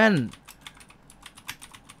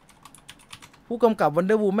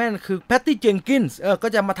Woman คือแพตตี้ เจนกินส์ก็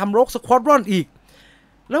จะมาทำร็อกสควอดรอนอีก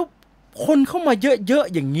แล้วคนเข้ามาเยอะ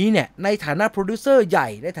ๆอย่างนี้เนี่ยในฐานะโปรดิวเซอร์ใหญ่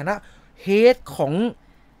ในฐานะเฮดของ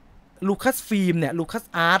ลูคัสฟิล์มเนี่ยลูคัส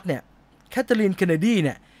อาร์ตเนี่ยแคทเธอรีน เคนเนดีเ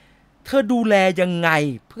นี่ยเธอดูแลยังไง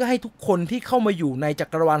เพื่อให้ทุกคนที่เข้ามาอยู่ในจั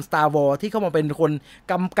กรวาล Star Wars ที่เข้ามาเป็นคน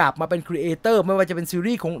กำกับมาเป็นครีเอเตอร์ไม่ว่าจะเป็นซี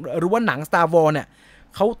รีส์ของหรือว่าหนัง Star Wars เนี่ย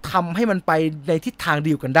เขาทำให้มันไปในทิศทางเ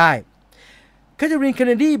ดียวกันได้แคทเธอรีน เคนเ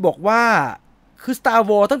นดีบอกว่าคือ Star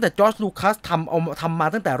Wars ตั้งแต่จอร์จ ลูคัสทำมา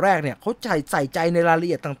ตั้งแต่แรกเนี่ยเขาใส่ใจในรายละเ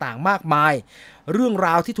อียดต่างๆมากมายเรื่องร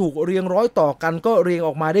าวที่ถูกเรียงร้อยต่อกันก็เรียงอ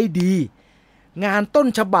อกมาได้ดีงานต้น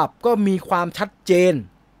ฉบับก็มีความชัดเจน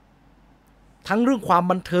ทั้งเรื่องความ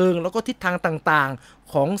บันเทิงแล้วก็ทิศทางต่าง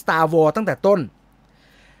ๆของ Star Wars ตั้งแต่ต้น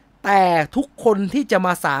แต่ทุกคนที่จะม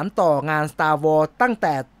าสานต่องาน Star Wars ตั้งแ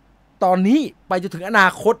ต่ตอนนี้ไปจนถึงอนา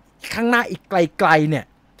คตข้างหน้าอีกไกลๆเนี่ย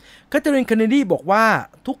แคทเธอรีน เคนเนดีบอกว่า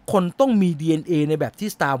ทุกคนต้องมี DNA ในแบบที่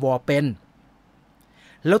Star Wars เป็น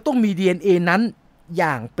แล้วต้องมี DNA นั้นอ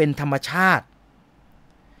ย่างเป็นธรรมชาติ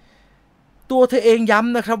ตัวเธอเองย้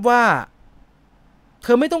ำนะครับว่าเธ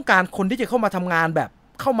อไม่ต้องการคนที่จะเข้ามาทำงานแบบ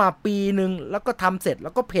เข้ามาปีนึงแล้วก็ทำเสร็จแล้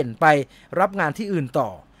วก็เพ่นไปรับงานที่อื่นต่อ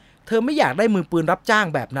เธอไม่อยากได้มือปืนรับจ้าง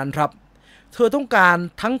แบบนั้นครับเธอต้องการ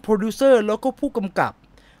ทั้งโปรดิวเซอร์แล้วก็ผู้กำกับ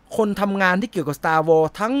คนทำงานที่เกี่ยวกับ Star Wars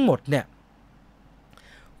ทั้งหมดเนี่ย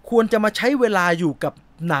ควรจะมาใช้เวลาอยู่กับ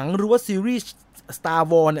หนังหรือว่าซีรีส์ Star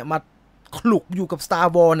Wars เนี่ยมาคลุกอยู่กับ Star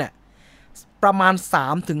Wars เนี่ยประมาณ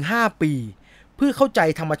 3-5 ปีเพื่อเข้าใจ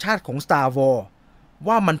ธรรมชาติของ Star Wars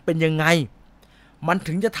ว่ามันเป็นยังไงมัน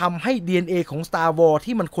ถึงจะทำให้ DNA ของ Star Wars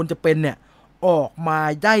ที่มันควรจะเป็นเนี่ยออกมา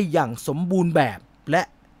ได้อย่างสมบูรณ์แบบและ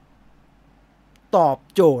ตอบ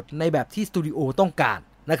โจทย์ในแบบที่สตูดิโอต้องการ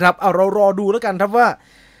นะครับเอาเรารอดูแล้วกันครับว่า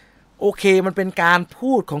โอเคมันเป็นการ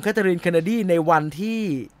พูดของแคทเธอรีน เคนเนดีในวันที่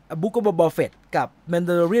Book of Boba Fett กับ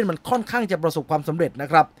Mandalorian มันค่อนข้างจะประสบความสำเร็จนะ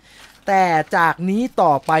ครับแต่จากนี้ต่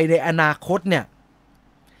อไปในอนาคตเนี่ย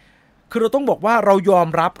คือเราต้องบอกว่าเรายอม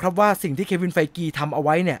รับครับว่าสิ่งที่เควิน ไฟกีทำเอาไ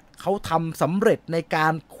ว้เนี่ยเขาทำสำเร็จในกา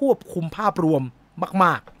รควบคุมภาพรวมม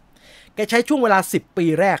ากๆแกใช้ช่วงเวลา10 ปี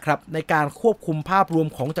แรกครับในการควบคุมภาพรวม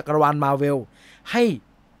ของจักรวาลมาเวลให้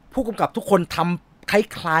ผู้กำกับทุกคนทำค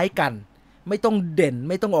ล้ายๆกันไม่ต้องเด่น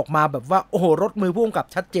ไม่ต้องออกมาแบบว่าโอ้โหรถมือผู้กำกับ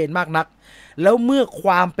ชัดเจนมากนักแล้วเมื่อค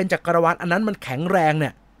วามเป็นจักรวาลอันนั้นมันแข็งแรงเนี่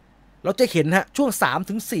ยเราจะเห็นฮะช่วง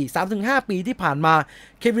 3-5 ปีที่ผ่านมา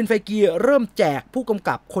เควิน ไฟกีเริ่มแจกผู้กำ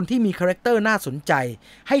กับคนที่มีคาแรคเตอร์น่าสนใจ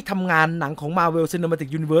ให้ทำงานหนังของ Marvel Cinematic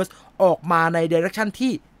Universe ออกมาในไดเรคชั่น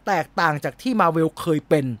ที่แตกต่างจากที่ Marvel เคย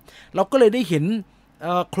เป็นเราก็เลยได้เห็น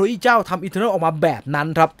โคลอีเจ้าทำ Eternal ออกมาแบบนั้น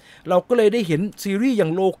ครับเราก็เลยได้เห็นซีรีส์อย่า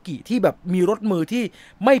งโลกิที่แบบมีรถมือที่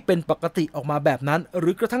ไม่เป็นปกติออกมาแบบนั้นหรื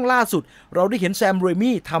อกระทั่งล่าสุดเราได้เห็นแซม เร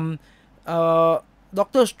มี่ทำ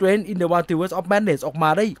Doctor Strange in the Multiverse of Madness ออกมา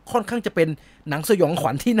ได้ค่อนข้างจะเป็นหนังสยองข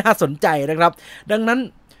วัญที่น่าสนใจนะครับดังนั้น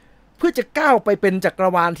เพื่อจะก้าวไปเป็นจักร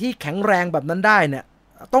วาลที่แข็งแรงแบบนั้นได้เนี่ย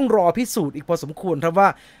ต้องรอพิสูจน์อีกพอสมควรครับว่า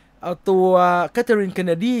ตัวแคทเธอรีน เคนเ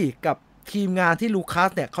นดีกับทีมงานที่ลูคัส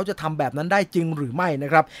เนี่ยเขาจะทำแบบนั้นได้จริงหรือไม่น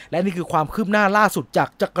ะครับและนี่คือความคืบหน้าล่าสุดจาก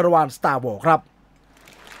จักรวาล Star Wars ครับ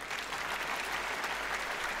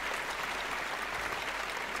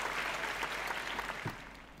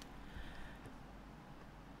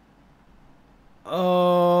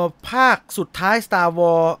ภาคสุดท้าย Star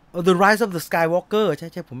Wars The Rise of the Skywalker ใ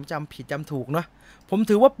ช่ผมจำผิดจำถูกเนาะผม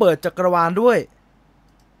ถือว่าเปิดจักรวาลด้วย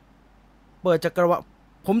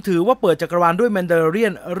ผมถือว่าเปิดจักรวาลด้วย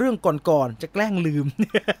Mandalorian เรื่องก่อนๆจะแกล้งลืม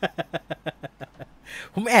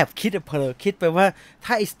ผมแอบคิดคิดไปว่าถ้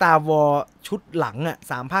าไอ้ Star Wars ชุดหลังอ่ะ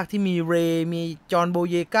3 ภาคที่มีเรย์มีจอห์นโบ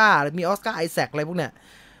เยกามีออสการ์ไอแซคอะไรพวกเนี้ย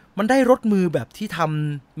มันได้รถมือแบบที่ท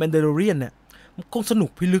ำ Mandalorian เนี่ยมันคงสนุ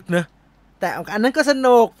กพิลึกนะแต่อันนั้นก็ส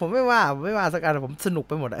นุกผมไม่ว่าสักอันผมสนุก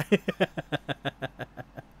ไปหมดอะ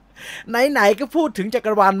ไหนๆก็พูดถึงจัก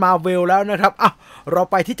รวาลมาเวลแล้วนะครับเรา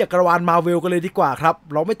ไปที่จักรวาลมาเวลกันเลยดีกว่าครับ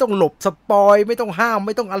เราไม่ต้องหลบสปอยไม่ต้องห้ามไ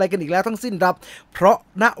ม่ต้องอะไรกันอีกแล้วทั้งสิ้นครับเพราะ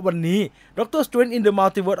ณวันนี้ Doctor Strange in the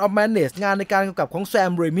Multiverse of Madness งานในการกำกับของแซ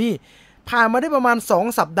ม เรมี่ผ่านมาได้ประมาณ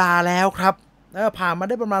2 สัปดาห์แล้วครับผ่านมา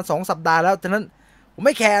ได้ประมาณ2 สัปดาห์แล้วฉะนั้นผมไ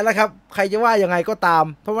ม่แคร์แล้วครับใครจะว่ายังไงก็ตาม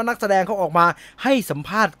เพราะว่านักแสดงเขาออกมาให้สัมภ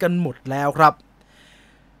าษณ์กันหมดแล้วครับ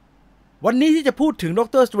วันนี้ที่จะพูดถึง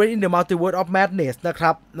Doctor Strange in the Multiverse of Madness นะค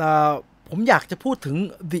รับผมอยากจะพูดถึง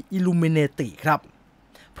The Illuminati ครับ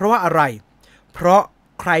เพราะว่าอะไรเพราะ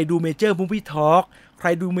ใครดู Major Movie Talk ใคร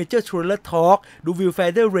ดู Major Trailer Talk ดู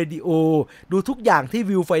Viewfinder Radio ดูทุกอย่างที่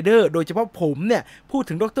Viewfinder โดยเฉพาะผมเนี่ยพูด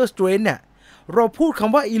ถึง Doctor Strange เนี่ยเราพูดค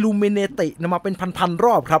ำว่า Illuminati มาเป็นพันๆร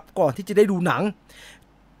อบครับก่อนที่จะได้ดูหนัง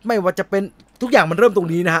ไม่ว่าจะเป็นทุกอย่างมันเริ่มตรง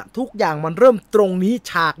นี้นะฮะทุกอย่างมันเริ่มตรงนี้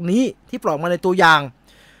ฉากนี้ที่ปล่อยมาในตัวอย่าง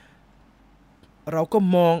เราก็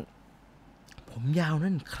มองผมยาว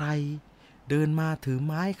นั่นใครเดินมาถือไ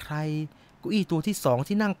ม้ใครเก้าอี้ตัวที่2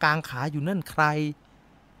ที่นั่งกลางขาอยู่นั่นใคร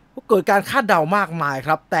ก็เกิดการคาดเดามากมายค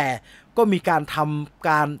รับแต่ก็มีการทำ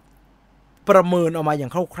การประเมินออกมาอย่า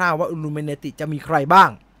งคร่าวๆว่า Illuminati จะมีใครบ้าง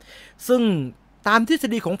ซึ่งตามทฤษ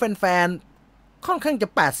ฎีของแฟนๆค่อนข้างจะ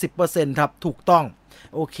 80% ครับถูกต้อง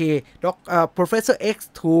โอเคProfessor X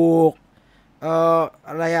ถูก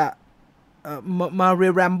อะไรอะมาเรี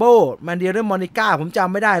ยแรมโบ้แมนเดียร์มอนิก้าผมจ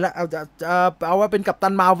ำไม่ได้แล้วเอาว่าเป็นกัปตั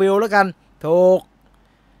นมาร์เวลแล้วกันถูก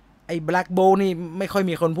ไอ้แบล็กโบนี่ไม่ค่อย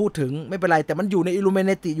มีคนพูดถึงไม่เป็นไรแต่มันอยู่ในอิลลูมิ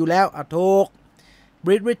นาติอยู่แล้วถูกบ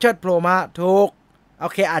ริดริชาร์ดโผล่มาถูกโอ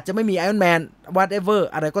เคอาจจะไม่มีไอรอนแมน whatever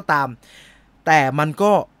อะไรก็ตามแต่มัน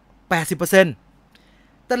ก็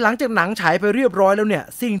 80% แต่หลังจากหนังฉายไปเรียบร้อยแล้วเนี่ย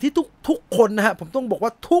สิ่งที่ทุกคนนะฮะผมต้องบอกว่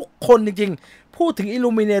าทุกคนจริงๆพูดถึงอิลลู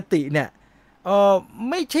มินาติเนี่ย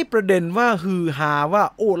ไม่ใช่ประเด็นว่าฮือฮาว่า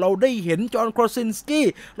โอ้เราได้เห็นจอห์น ครอซินสกี้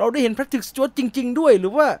เราได้เห็นแพทริก สจ๊วตจริงๆด้วยหรื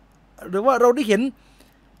อว่าเราได้เห็น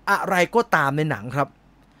อะไรก็ตามในหนังครับ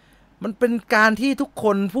มันเป็นการที่ทุกค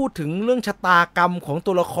นพูดถึงเรื่องชะตากรรมของ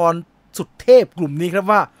ตัวละครสุดเทพกลุ่มนี้ครับ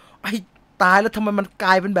ว่าไอ้ตายแล้วทำไมมันกล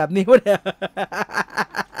ายเป็นแบบนี้วะเนี่ย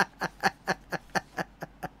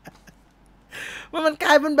มันกลาย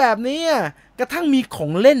ายเป็นแบบนี้กระทั่งมีขอ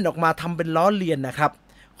งเล่นออกมาทำเป็นล้อเลียนนะครับ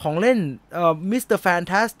ของเล่นมิสเตอร์แฟน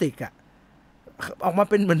ตาสติกออกมา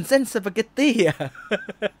เป็นเหมือนเส้นสปาเกตตี้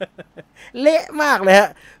เละมากเลยฮะ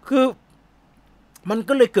คือมัน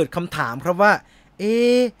ก็เลยเกิดคำถามครับว่า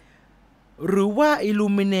หรือว่า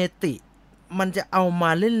Illuminati มันจะเอาม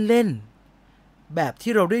าเล่นๆแบบ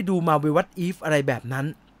ที่เราได้ดูมาเววัตอีฟอะไรแบบนั้น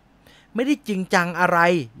ไม่ได้จริงจังอะไร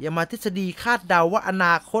อย่ามาทฤษฎีคาดเดาว่าอน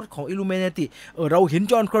าคตของ Illuminati เราเห็น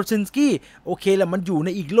จอห์นคราซินสกี้โอเคแหละมันอยู่ใน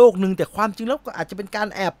อีกโลกนึงแต่ความจริงแล้วก็อาจจะเป็นการ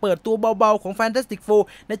แอบเปิดตัวเบาๆของ Fantastic Four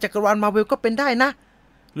ในจักรวาล Marvel ก็เป็นได้นะ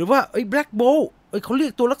หรือว่าBlack Bolt เขาเรีย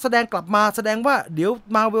กตัวนักแสดงกลับมาแสดงว่าเดี๋ยว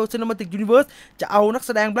Marvel Cinematic Universe จะเอานักแ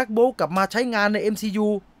สดง Black Bolt กลับมาใช้งานใน MCU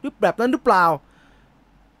หรือแบบนั้นหรือเปล่า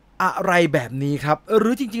อะไรแบบนี้ครับหรื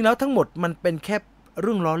อจริงๆแล้วทั้งหมดมันเป็นแค่เ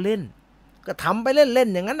รื่องล้อเล่นก็ทำไปเล่น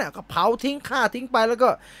ๆอย่างนั้นก็เผาทิ้งฆ่าทิ้งไปแล้วก็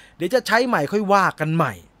เดี๋ยวจะใช้ใหม่ค่อยว่ากันให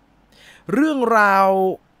ม่เรื่องราว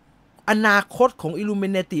อนาคตของ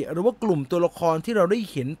Illuminati หรือว่ากลุ่มตัวละครที่เราได้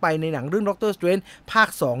เห็นไปในหนังเรื่อง Doctor Strange ภาค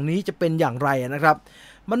 2 นี้จะเป็นอย่างไรนะครับ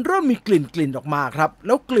มันเริ่มมีกลิ่นออกมาครับแ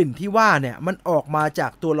ล้วกลิ่นที่ว่าเนี่ยมันออกมาจา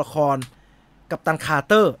กตัวละครกัปตันคาร์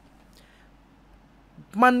เตอร์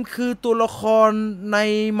มันคือตัวละครใน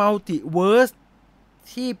มัลติเวิร์ส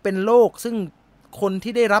ที่เป็นโลกซึ่งคน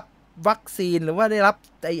ที่ได้รับวัคซีนหรือว่าได้รับ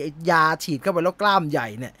ยาฉีดเข้าไปแล้วกล้ามใหญ่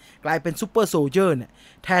เนี่ยกลายเป็นซูเปอร์โซลเจอร์เนี่ย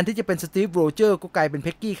แทนที่จะเป็นสตีฟโรเจอร์ก็กลายเป็นเ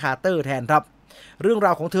พ็กกี้คาร์เตอร์แทนครับเรื่องร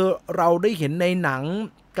าวของเธอเราได้เห็นในหนัง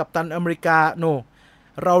กัปตันอเมริกา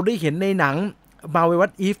เราได้เห็นในหนังมาเวล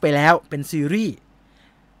What If ไปแล้วเป็นซีรีส์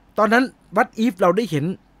ตอนนั้น What If เราได้เห็น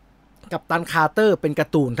กัปตันคาร์เตอร์เป็นกา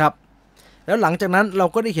ร์ตูนครับแล้วหลังจากนั้นเรา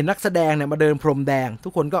ก็ได้เห็นนักแสดงเนี่ยมาเดินพรมแดงทุ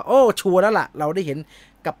กคนก็ชัวร์แล้วล่ะเราได้เห็น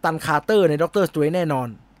กัปตันคาร์เตอร์ในด็อกเตอร์สเตรนจ์แน่นอน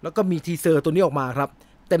แล้วก็มีทีเซอร์ตัวนี้ออกมาครับ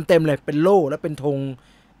เต็มเลยเป็นโล่และเป็นธง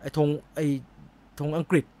อัง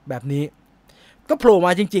กฤษแบบนี้ก็โผล่ม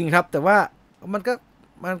าจริงๆครับแต่ว่ามัน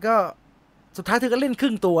ก็สุดท้ายเธอก็เล่นค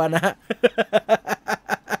รึ่งตัวนะ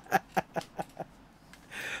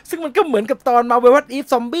ซึ่งมันก็เหมือนกับตอนมาเวล What If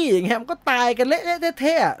ซอมบี้อย่างเงี้ยมันก็ตายกันเละเท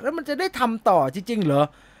ะๆแล้วมันจะได้ทำต่อจริงๆเหรอ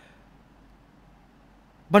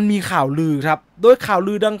มันมีข่าวลือครับโดยข่าว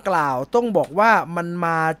ลือดังกล่าวต้องบอกว่ามันม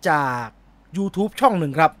าจาก YouTube ช่องหนึ่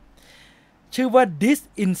งครับชื่อว่า This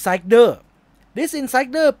Insider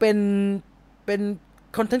เป็น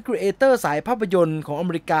Content Creator สายภาพยนตร์ของอเ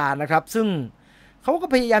มริกานะครับซึ่งเขาก็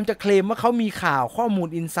พยายามจะเคลมว่าเขามีข่าวข้อมูล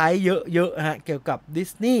Insight เยอะฮะเกี่ยวกับ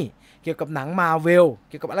Disney เกี่ยวกับหนัง Marvel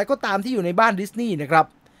เกี่ยวกับอะไรก็ตามที่อยู่ในบ้าน Disney นะครับ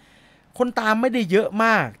คนตามไม่ได้เยอะม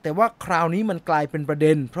ากแต่ว่าคราวนี้มันกลายเป็นประเ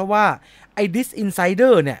ด็นเพราะว่าไอ้ This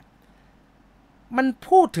Insider เนี่ยมัน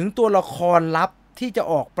พูดถึงตัวละครลับที่จะ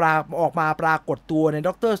ออกมาปรากฏตัวใน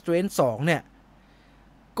Doctor Strange 2 เนี่ย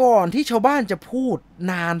ก่อนที่ชาวบ้านจะพูด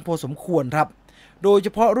นานพอสมควรครับโดยเฉ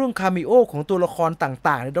พาะเรื่องคาเมโอของตัวละคร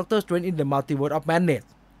ต่างๆใน Doctor Strange in the Multiverse of Madness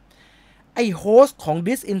ไอ้โฮสต์ของ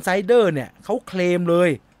This Insider เนี่ยเขาเคลมเลย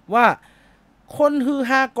ว่าคนฮือ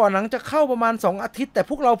ฮาก่อนหลังจะเข้าประมาณ2 อาทิตย์แต่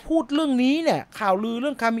พวกเราพูดเรื่องนี้เนี่ยข่าวลือเ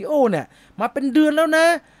รื่องคาเมโอเนี่ยมาเป็นเดือนแล้วนะ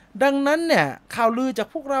ดังนั้นเนี่ยข่าวลือจาก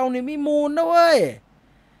พวกเราเนี่ยมีมูลนะเว้ย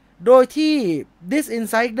โดยที่ This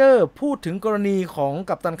Insider พูดถึงกรณีของ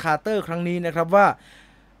กัปตันคาร์เตอร์ครั้งนี้นะครับว่า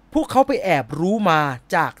พวกเขาไปแอบรู้มา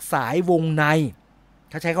จากสายวงใน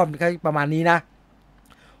เขาใช้คำประมาณนี้นะ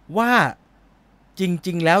ว่าจ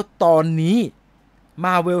ริงๆแล้วตอนนี้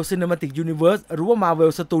Marvel Cinematic Universe หรือว่า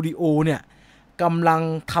Marvel Studio เนี่ยกำลัง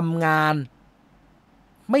ทำงาน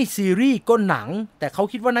ไม่ซีรีส์ก็หนังแต่เขา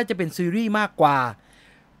คิดว่าน่าจะเป็นซีรีส์มากกว่า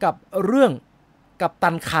กับเรื่องกัปตั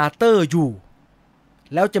นคาร์เตอร์อยู่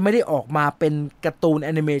แล้วจะไม่ได้ออกมาเป็นการ์ตูนแ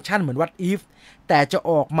อนิเมชันเหมือน What If แต่จะ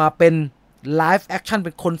ออกมาเป็นไลฟ์แอคชั่นเ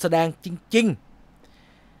ป็นคนแสดงจริง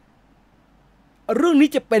ๆเรื่องนี้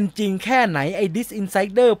จะเป็นจริงแค่ไหนไอ้ This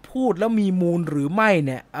Insider พูดแล้วมีมูลหรือไม่เ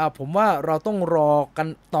นี่ยผมว่าเราต้องรอกัน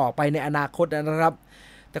ต่อไปในอนาคตนะครับ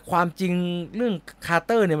แต่ความจริงเรื่องคาร์เ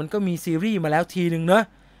ตอร์เนี่ยมันก็มีซีรีส์มาแล้วทีนึงเนอะ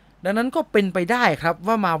ดังนั้นก็เป็นไปได้ครับ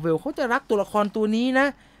ว่า Marvel เขาจะรักตัวละครตัวนี้นะ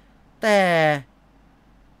แต่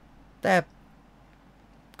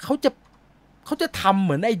เขาจะทำเห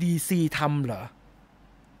มือนไอ้ DC ทำเหรอ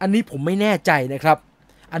อันนี้ผมไม่แน่ใจนะครับ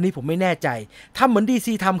อันนี้ผมไม่แน่ใจทำเหมือน DC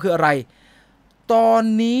ทำคืออะไรตอน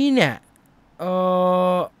นี้เนี่ย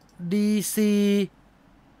DC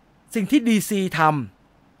สิ่งที่ DC ท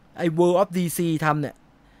ำไอ้ World of DC ทำเนี่ย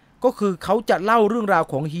ก็คือเขาจะเล่าเรื่องราว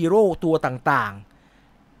ของฮีโร่ตัวต่าง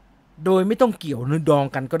ๆโดยไม่ต้องเกี่ยวเนื้อดอง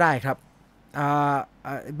กันก็ได้ครับ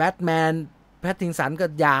แบทแมนแพตตินสันก็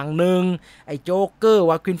อย่างหนึ่งไอ้โจ๊กเกอร์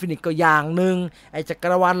วาควินฟินิกก็อย่างหนึ่งไอ้จัก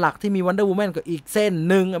รวาลหลักที่มีวันเดอร์วูแมนก็อีกเส้น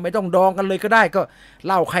หนึ่งไม่ต้องดองกันเลยก็ได้ก็เ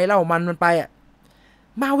ล่าใครเล่ามันไป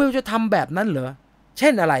มาเวลจะทำแบบนั้นเหรอเ เ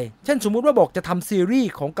ช่นอะไรเช่นสมมุติว่าบอกจะทำซีรี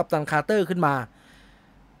ส์ของกัปตันคาร์เตอร์ขึ้นมา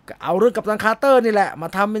เอาเรื่องกัปตันคาร์เตอร์นี่แหละมา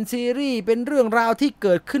ทำเป็นซีรีส์เป็นเรื่องราวที่เ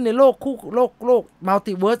กิดขึ้นในโลกมัล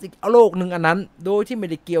ติเวิร์สอีกโลกหนึ่งอันนั้นโดยที่ไม่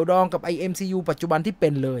ได้เกี่ยวดองกับ MCU ปัจจุบันที่เป็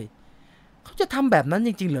นเลยเขาจะทำแบบนั้นจ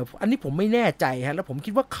ริงๆเหรออันนี้ผมไม่แน่ใจฮะแล้วผม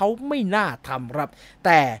คิดว่าเขาไม่น่าทำครับแ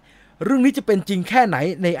ต่เรื่องนี้จะเป็นจริงแค่ไหน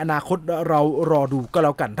ในอนาคตเรารอดูก็แ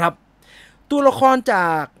ล้วกันครับตัวละครจา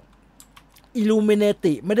ก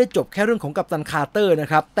Illuminati ไม่ได้จบแค่เรื่องของกัปตันคาร์เตอร์นะ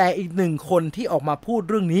ครับแต่อีกหนึ่งคนที่ออกมาพูด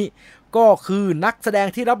เรื่องนี้ก็คือนักแสดง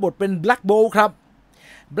ที่รับบทเป็น Black Bolt ครับ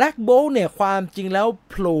Black Bolt เนี่ยความจริงแล้ว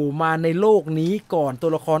โผล่มาในโลกนี้ก่อนตั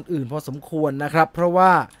วละครอื่นพอสมควรนะครับเพราะว่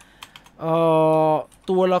า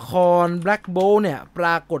ตัวละคร Black Bolt เนี่ยปร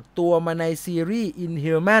ากฏตัวมาในซีรีส์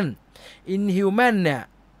Inhuman เนี่ย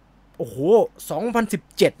โอ้โห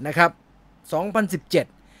2017นะครับ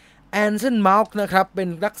2017แอนเซนมาร์กนะครับเป็น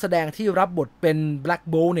นักแสดงที่รับบทเป็น Black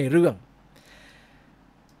Bolt ในเรื่อง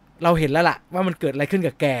เราเห็นแล้วล่ะว่ามันเกิดอะไรขึ้น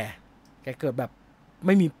กับแกเกิดแบบไ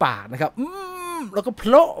ม่มีปากนะครับแล้วก็โผ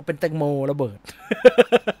ล่เป็นแตงโมระเบิด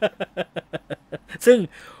ซึ่ง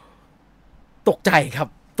ตกใจครับ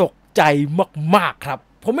ตกใจมากๆครับ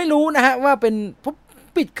ผมไม่รู้นะฮะว่าเป็นผม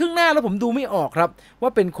ปิดครึ่งหน้าแล้วผมดูไม่ออกครับว่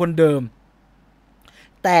าเป็นคนเดิม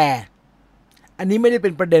แต่อันนี้ไม่ได้เป็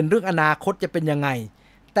นประเด็นเรื่องอนาคตจะเป็นยังไง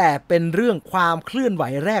แต่เป็นเรื่องความเคลื่อนไหว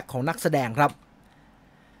แรกของนักแสดงครับ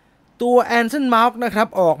ตัวแอนเซนมาร์กนะครับ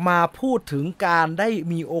ออกมาพูดถึงการได้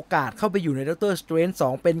มีโอกาสเข้าไปอยู่ในด็อกเตอร์สเตรนจ์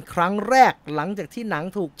2เป็นครั้งแรกหลังจากที่หนัง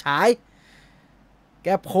ถูกฉายแก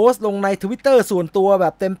โพสต์ลงใน Twitter ส่วนตัวแบ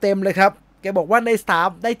บเต็มๆเลยครับแกบอกว่าใน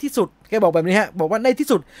ที่สุดแกบอกแบบนี้ฮะบอกว่าในที่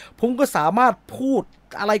สุดผมก็สามารถพูด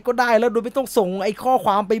อะไรก็ได้แล้วโดยไม่ต้องส่งไอ้ข้อค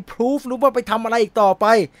วามไปพิสูจหรือว่าไปทำอะไรอีกต่อไป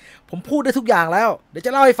ผมพูดได้ทุกอย่างแล้วเดี๋ยวจ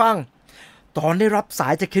ะเล่าให้ฟังตอนได้รับสา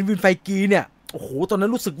ยจากเคนวินไฟกีเนี่ยโอ้โหตอนนั้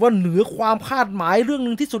นรู้สึกว่าเหนือความคาดหมายเรื่อง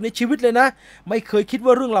นึงที่สุดในชีวิตเลยนะไม่เคยคิด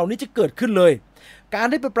ว่าเรื่องเหล่านี้จะเกิดขึ้นเลยการ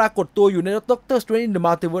ได้ไปปรากฏตัวอยู่ใน Doctor Strange in the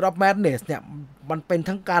Multiverse of Madness เนี่ยมันเป็น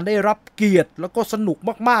ทั้งการได้รับเกียรติแล้วก็สนุก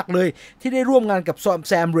มากๆเลยที่ได้ร่วมงานกับ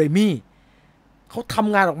แซมเรมี่เขาท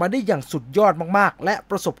ำงานออกมาได้อย่างสุดยอดมากๆและ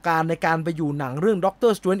ประสบการณ์ในการไปอยู่หนังเรื่อง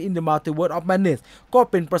Doctor Strange in the Multiverse of Madness ก็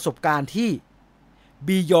เป็นประสบการณ์ที่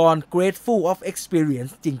Beyond Grateful of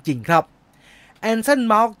Experience จริงๆครับแอนเซน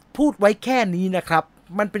มาร์กพูดไว้แค่นี้นะครับ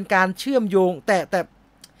มันเป็นการเชื่อมโยงแต่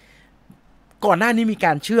ก่อนหน้านี้มีก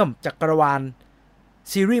ารเชื่อมจักรวาล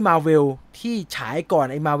ซีรีส์ Marvel ที่ฉายก่อน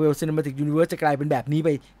ไอ้ Marvel Cinematic Universe จะกลายเป็นแบบนี้ไป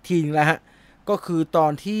ทีนึงแล้วฮะก็คือตอ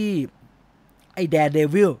นที่ไอ้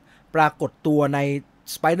Daredevil ปรากฏตัวใน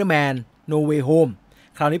Spider-Man No Way Home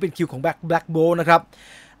คราวนี้เป็นคิวของ Black Bolt นะครับ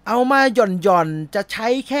เอามาหย่อนจะใช้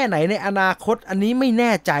แค่ไหนในอนาคตอันนี้ไม่แ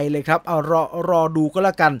น่ใจเลยครับเอารอดูก็แ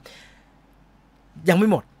ล้วกันยังไม่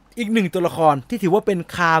หมดอีกหนึ่งตัวละครที่ถือว่าเป็น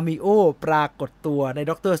คาเมโอปรากฏตัวใน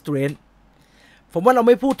ด็อกเตอร์สเตรนจ์ผมว่าเราไ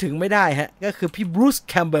ม่พูดถึงไม่ได้ฮะก็คือพี่บรูซ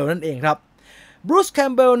แคมเบลนั่นเองครับบรูซแค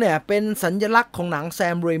มเบลเนี่ยเป็นสัญลักษณ์ของหนังแซ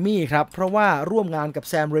มเรมี่ครับเพราะว่าร่วมงานกับ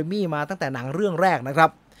แซมเรมี่มาตั้งแต่หนังเรื่องแรกนะครับ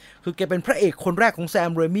คือแกเป็นพระเอกคนแรกของแซ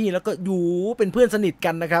มเรมี่แล้วก็อยู่เป็นเพื่อนสนิท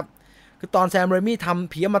กันนะครับคือตอนแซมเรมี่ท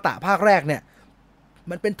ำผีอมตะภาคแรกเนี่ย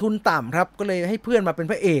มันเป็นทุนต่ำครับก็เลยให้เพื่อนมาเป็น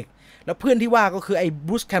พระเอกแล้วเพื่อนที่ว่าก็คือไอ้บ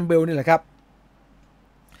รูซแคมเบลนี่แหละครับ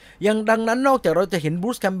อย่างดังนั้นนอกจากเราจะเห็นบรู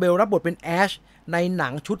ซแคมเบลรับบทเป็นแอชในหนั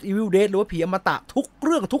งชุด Evil Dead หรือว่าผีอมตะทุกเ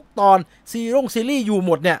รื่องทุกตอนซีรีส์อยู่ห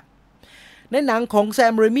มดเนี่ยในหนังของแซ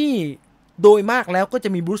มเรมี่โดยมากแล้วก็จะ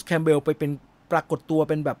มีบรูซแคมเบลไปเป็นปรากฏตัว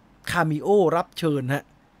เป็นแบบคาเมโอรับเชิญฮะ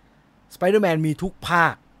สไปเดอร์แมนมีทุกภา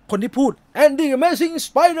คคนที่พูด And the Amazing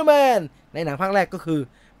Spider-Man ในหนังภาคแรกก็คือ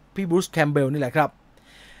พี่บรูซแคมเบลนี่แหละครับ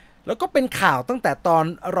แล้วก็เป็นข่าวตั้งแต่ตอน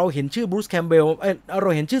เราเห็นชื่อบรูซแคมเบลเรา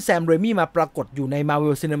เห็นชื่อแซมเรมี่มาปรากฏอยู่ใน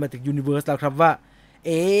Marvel Cinematic Universe แล้วครับว่า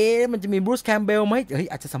มันจะมีบรูซแคมเบลไหม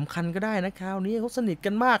อาจจะสำคัญก็ได้นะคราวนี้เขาสนิท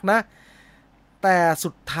กันมากนะแต่สุ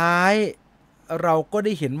ดท้ายเราก็ไ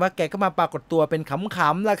ด้เห็นว่าแกก็มาปรากฏตัวเป็นข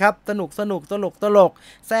ำๆแหละครับสนุกตลก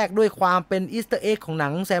แทรกด้วยความเป็นอีสเตอร์เอ็กของหนั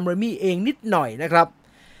งแซมเรมี่เองนิดหน่อยนะครับ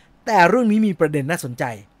แต่เรื่องนี้มีประเด็นน่าสนใจ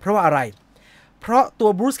เพราะว่าอะไรเพราะตัว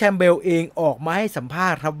บรูซแคมเบลเองออกมาให้สัมภา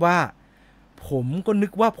ษณ์ครับว่าผมก็นึ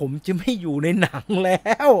กว่าผมจะไม่อยู่ในหนังแ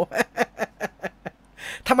ล้ว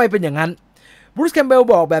ทำไมเป็นอย่างนั้นบรูซแคมเบล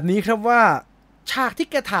บอกแบบนี้ครับว่าฉากที่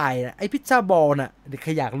แกถ่ายไอ้พิซซ่าบอลน่ะเดี๋ยวใค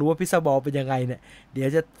รอยากรู้ว่าพิซซ่าบอลเป็นยังไงเนี่ยเดี๋ยว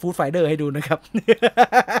จะฟู้ดไฟเดอร์ให้ดูนะครับ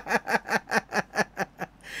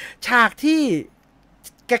ฉากที่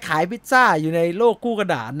แกขายพิซซ่าอยู่ในโลกคู่กระ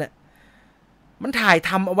ดานเนี่ยมันถ่าย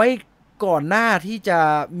ทำเอาไว้ก่อนหน้าที่จะ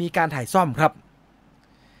มีการถ่ายซ่อมครับ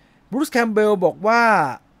บรูซแคมเบลบอกว่า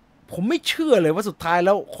ผมไม่เชื่อเลยว่าสุดท้ายแ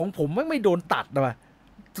ล้วของผมไม่โดนตัดนะ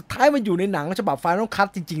สุดท้ายมันอยู่ในหนังฉบับไฟนอลคัท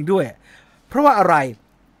จริงๆด้วยเพราะว่าอะไร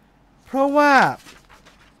เพราะว่า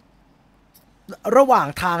ระหว่าง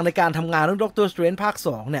ทางในการทำงานเรื่องด็อกเตอร์สเตรนจ์ภาค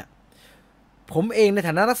2เนี่ยผมเองในฐ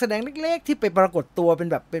านะนักแสดงเล็กๆที่ไปปรากฏตัวเป็น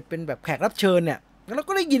แบบแขกรับเชิญเนี่ยแล้ว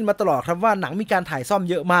ก็ได้ยินมาตลอดครับว่าหนังมีการถ่ายซ่อม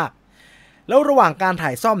เยอะมากแล้วระหว่างการถ่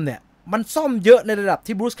ายซ่อมเนี่ยมันซ่อมเยอะในระดับ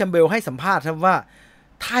ที่บรูซแคมเบลให้สัมภาษณ์ครับว่า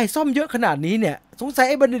ถ่ายซ่อมเยอะขนาดนี้เนี่ยสงสัยไ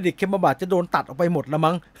อ้เบเนดิกต์ คัมเบอร์แบทจะโดนตัดออกไปหมดละ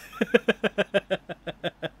มั้ง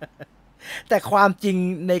แต่ความจริง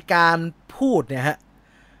ในการพูดเนี่ยฮะ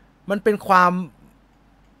มันเป็นความ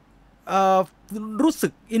รู้สึ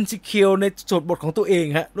กอินซิเคียวในส่วนบทของตัวเอง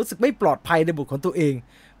ฮะรู้สึกไม่ปลอดภัยในบทของตัวเอง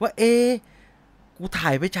ว่ากูถ่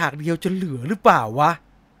ายไปฉากเดียวจะเหลือหรือเปล่าวะ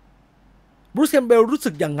บรูซแคมเบลรู้สึ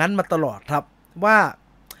กอย่างนั้นมาตลอดครับว่า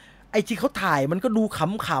ไอ้ที่เขาถ่ายมันก็ดูข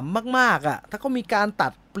ำๆมากๆอ่ะถ้าเขามีการตั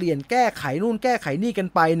ดเปลี่ยนแก้ไขนู่นแก้ไขนี่กัน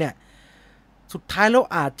ไปเนี่ยสุดท้ายแล้ว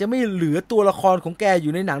อาจจะไม่เหลือตัวละครของแกอ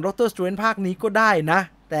ยู่ในหนังด็อกเตอร์สเตรนจ์ภาคนี้ก็ได้นะ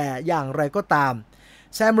แต่อย่างไรก็ตาม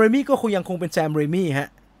แซมเรมี่ก็ยังคงเป็นแซมเรมี่ฮะ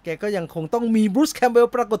แกก็ยังคงต้องมีบรูซแคมเบล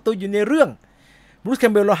ปรากฏตัวอยู่ในเรื่องบรูซแค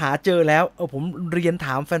มเบลเราหาเจอแล้วผมเรียนถ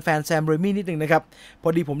ามแฟนๆแซมเรมี่นิดนึงนะครับพอ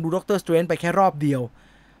ดีผมดูด็อกเตอร์สเตรนจ์ไปแค่รอบเดียว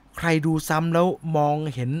ใครดูซ้ำแล้วมอง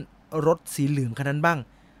เห็นรถสีเหลืองคันนั้นบ้าง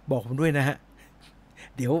บอกผมด้วยนะฮะ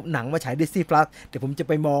เดี๋ยวหนังมาฉาย Disney Plus เดี๋ยวผมจะไ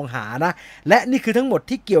ปมองหานะและนี่คือทั้งหมด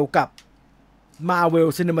ที่เกี่ยวกับ Marvel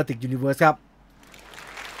Cinematic Universe ครับ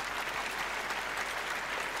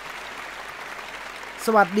ส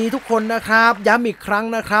วัสดีทุกคนนะครับย้ำอีกครั้ง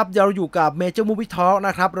นะครับเราอยู่กับ Major Movie Talk น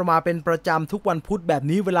ะครับเรามาเป็นประจำทุกวันพุธแบบ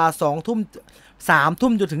นี้เวลา 2 ทุ่ม 3 ทุ่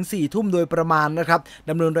มจนถึง 4 ทุ่มโดยประมาณนะครับ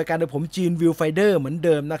ดำเนินรายการโดยผมจีนวิวไฟเดอร์เหมือนเ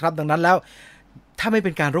ดิมนะครับดังนั้นแล้วถ้าไม่เ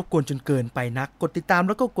ป็นการรบกวนจนเกินไปนักกดติดตามแ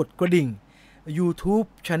ล้วก็กดกระดิ่ง YouTube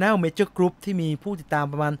Channel Major Group ที่มีผู้ติดตาม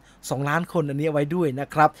ประมาณ2ล้านคนอันนี้เอาไว้ด้วยนะ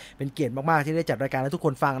ครับเป็นเกียรติมากๆที่ได้จัดรายการให้ทุกค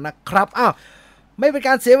นฟังนะครับไม่เป็นก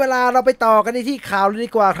ารเสียเวลาเราไปต่อกันในที่ข่าวเลยดี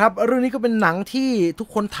กว่าครับเรื่องนี้ก็เป็นหนังที่ทุก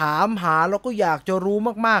คนถามหาแล้วก็อยากจะรู้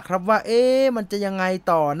มากๆครับว่ามันจะยังไง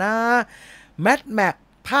ต่อนะ Mad Max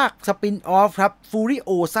ภาคสปินออฟครับ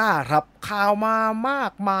Furiosa ครับข่าวมามา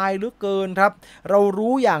กมายเหลือเกินครับเรา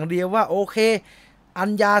รู้อย่างเดียวว่าโอเคอั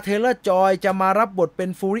ญญาเทเลอร์จอยจะมารับบทเป็น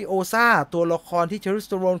Furiosa ตัวละครที่เชอริส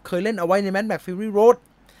โตโรนเคยเล่นเอาไว้ใน Mad Max Fury Road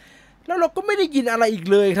แล้วเราก็ไม่ได้ยินอะไรอีก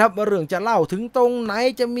เลยครับเรื่องจะเล่าถึงตรงไหน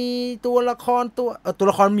จะมีตัวละครตัว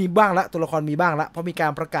ละครมีบ้างละตัวละครมีบ้างละเพราะมีกา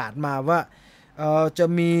รประกาศมาว่าจะ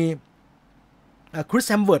มีคริส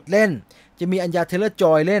แฮมเวิร์ธเล่นจะมีอัญญาเทเลอร์จ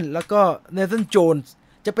อยเล่นแล้วก็เนธัน โจนส์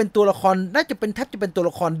จะเป็นตัวละครน่าจะเป็นแทบจะเป็นตัว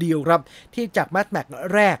ละครเดียวครับที่จากแมดแม็ก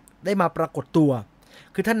แรกได้มาปรากฏตัว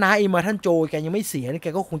คือท่านน้ามาท่านโจแกยังไม่เสียแก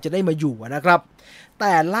ก็คงจะได้มาอยู่นะครับแ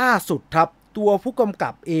ต่ล่าสุดครับตัวผู้กำกั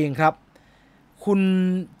บเองครับคุณ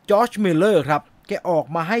จอร์จ มิลเลอร์ครับแกออก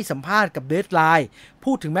มาให้สัมภาษณ์กับเดดไลน์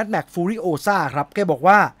พูดถึง Mad Max Furiosa ครับแกบอก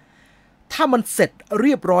ว่าถ้ามันเสร็จเ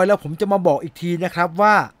รียบร้อยแล้วผมจะมาบอกอีกทีนะครับว่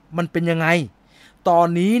ามันเป็นยังไงตอน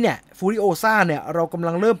นี้เนี่ย Furiosa เนี่ยเรากำ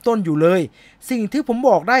ลังเริ่มต้นอยู่เลยสิ่งที่ผม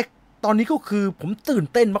บอกได้ตอนนี้ก็คือผมตื่น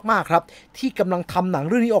เต้นมากๆครับที่กำลังทำหนัง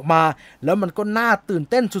เรื่องนี้ออกมาแล้วมันก็น่าตื่น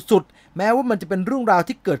เต้นสุดๆแม้ว่ามันจะเป็นเรื่องราว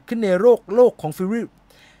ที่เกิดขึ้นในโลกของ Fury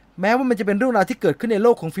แม้ว่ามันจะเป็นเรื่องราวที่เกิดขึ้นในโล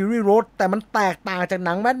กของ Fury Road แต่มันแตกต่างจากห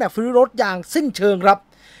นัง Mad Max Fury Road อย่างสิ้นเชิงครับ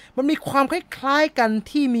มันมีความคล้ายๆกัน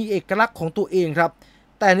ที่มีเอกลักษณ์ของตัวเองครับ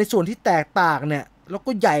แต่ในส่วนที่แตกต่างเนี่ยแล้ว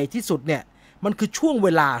ก็ใหญ่ที่สุดเนี่ยมันคือช่วงเว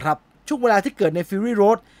ลาครับช่วงเวลาที่เกิดใน Fury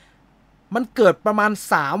Road มันเกิดประมาณ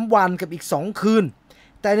3วันกับอีก2คืน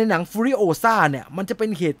แต่ในหนัง Furiosa เนี่ยมันจะเป็น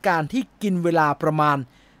เหตุการณ์ที่กินเวลาประมาณ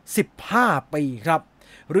15 ปีครับ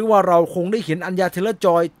หรือว่าเราคงได้เห็นอัญญาเทเลอร์จ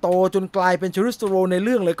อยโตจนกลายเป็นเชอริส โตโรในเ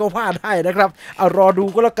รื่องเลยก็ว่าได้นะครับรอดู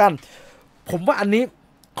ก็แล้วกันผมว่าอันนี้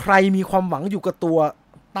ใครมีความหวังอยู่กับตัว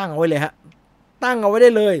ตั้งเอาไว้เลยฮะตั้งเอาไว้ได้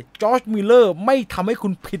เลยจอร์จ มิลเลอร์ไม่ทำให้คุ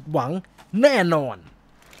ณผิดหวังแน่นอน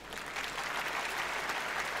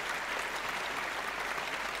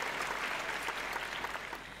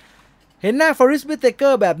เห็นหน้าฟอริส วิทเทเกอ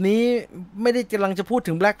ร์แบบนี้ไม่ได้กำลังจะพูด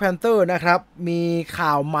ถึง Black Panther นะครับมีข่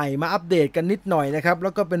าวใหม่มาอัปเดตกันนิดหน่อยนะครับแล้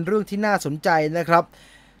วก็เป็นเรื่องที่น่าสนใจนะครับ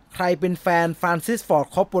ใครเป็นแฟนฟรานซิส ฟอร์ด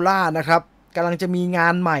คอปโปล่านะครับกำลังจะมีงา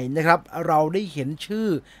นใหม่นะครับเราได้เห็นชื่อ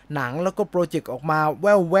หนังแล้วก็โปรเจกต์ออกมาแ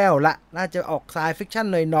ว่วๆละน่าจะออกไซฟิคชั่น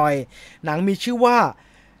หน่อยๆหนังมีชื่อว่า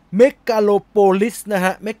Megalopolis นะฮ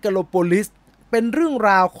ะ Megalopolisเป็นเรื่อง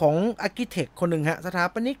ราวของอาร์คิเทคคนหนึ่งฮะสถา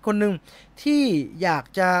ปนิกคนหนึ่งที่อยาก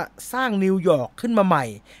จะสร้างนิวยอร์กขึ้นมาใหม่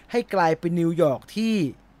ให้กลายเป็นนิวยอร์กที่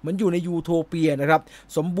เหมือนอยู่ในยูโทเปียนะครับ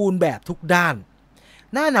สมบูรณ์แบบทุกด้าน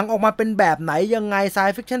หน้าหนังออกมาเป็นแบบไหนยังไงไซ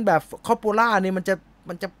ฟิคชั่นแบบคอปโปล่าเนี่ยมันจ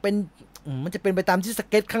ะเป็นไปตามที่ส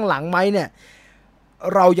เก็ตข้างหลังไหมเนี่ย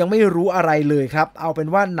เรายังไม่รู้อะไรเลยครับเอาเป็น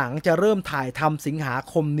ว่าหนังจะเริ่มถ่ายทำสิงหา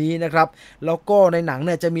คมนี้นะครับแล้วก็ในหนังเ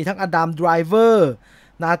นี่ยจะมีทั้งอดัม ไดรเวอร์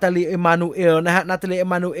นาตาลี เอมานูเอลนะฮะนาตาลี เอ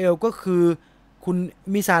มานูเอลก็คือ คุณ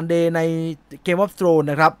มิซานเดย์ใน Game of Thrones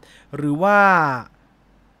นะครับหรือว่า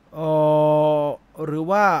เอ่หรือ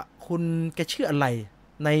ว่าคุณแกชื่ออะไร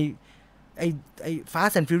ในไอ้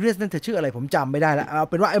Fast and Furious นั่นเธอชื่ออะไรผมจำไม่ได้แล้วเอา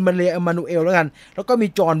เป็นว่าเอมานูเอลแล้วกันแล้วก็มี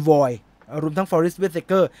จอห์นวอยรวมทั้งฟอเรสต์ เวทเท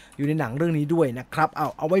เกอร์อยู่ในหนังเรื่องนี้ด้วยนะครับ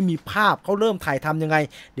เอาไว้มีภาพเขาเริ่มถ่ายทำยังไง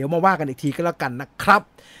เดี๋ยวมาว่ากันอีกทีก็แล้วกันนะครับ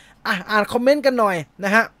อ่านคอมเมนต์กันหน่อยน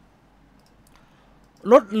ะฮะ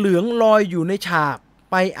รถเหลืองลอยอยู่ในฉาก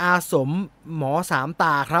ไปอาสมหมอสามต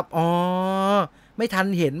าครับอ๋อไม่ทัน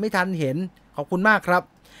เห็นขอบคุณมากครับ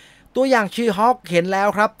ตัวอย่างชีฮอคเห็นแล้ว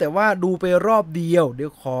ครับแต่ว่าดูไปรอบเดียวเดี๋ย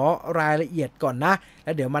วขอรายละเอียดก่อนนะแ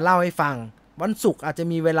ล้วเดี๋ยวมาเล่าให้ฟังวันศุกร์อาจจะ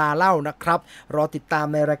มีเวลาเล่านะครับรอติดตาม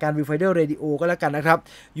ในรายการ Viewfinder Radio ก็แล้วกันนะครับ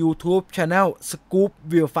YouTube Channel Scoop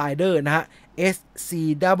Viewfinder นะฮะ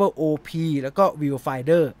SCOOP แล้วก็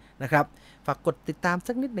Viewfinder นะครับฝากกดติดตาม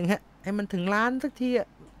สักนิดหนึ่งฮะให้มันถึงล้านสักที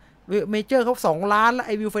เมเจอร์เขา2 ล้านแล้วไ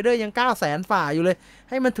อ้ Viewfinder ยัง 900,000 ฝ่าอยู่เลย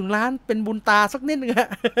ให้มันถึงล้านเป็นบุญตาสักนิดหนึ่งฮะ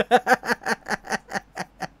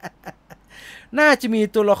น่าจะมี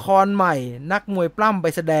ตัวละครใหม่นักมวยปล้ำไป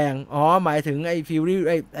แสดงหมายถึงไอ้ฟิวรี่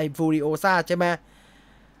ไอ้ฟูริโอซาใช่ไหม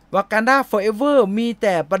วากันดา Forever มีแ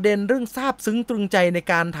ต่ประเด็นเรื่องซาบซึ้งตรึงใจใน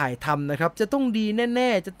การถ่ายทำนะครับจะต้องดีแน่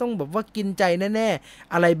ๆจะต้องแบบว่ากินใจแน่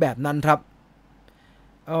ๆอะไรแบบนั้นครับ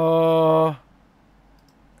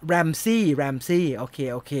แรมซี่โอเค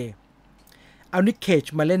เอานิคเคจ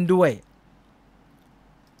มาเล่นด้วย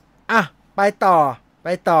ไปต่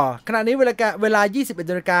อขณะนี้เวลา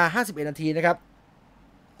 21:51 นาทีนะครับ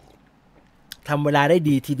ทำเวลาได้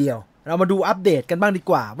ดีทีเดียวเรามาดูอัปเดตกันบ้างดี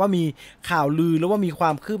กว่าว่ามีข่าวลือหรือว่ามีควา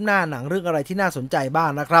มคืบหน้าหนังเรื่องอะไรที่น่าสนใจบ้าง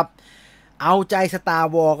นะครับเอาใจ Star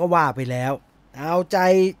Wars ก็ว่าไปแล้วเอาใจ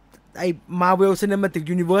ไอ้ Marvel Cinematic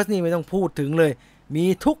Universe นี่ไม่ต้องพูดถึงเลยมี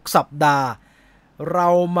ทุกสัปดาห์เรา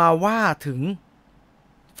มาว่าถึง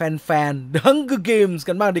แฟนๆ Hunger Games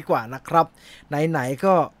กันบ้างดีกว่านะครับไหนๆ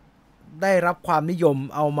ก็ได้รับความนิยม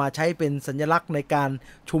เอามาใช้เป็นสัญลักษณ์ในการ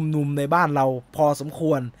ชุมนุมในบ้านเราพอสมค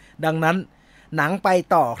วรดังนั้นหนังไป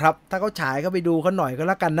ต่อครับถ้าเขาฉายก็ไปดูเขาหน่อยก็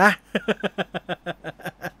แล้วกันนะ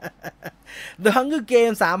The Hunger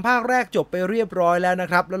Games 3 ภาคแรกจบไปเรียบร้อยแล้วนะ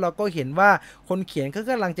ครับแล้วเราก็เห็นว่าคนเขียนเขา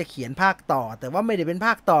กำลังจะเขียนภาคต่อแต่ว่าไม่ได้เป็นภ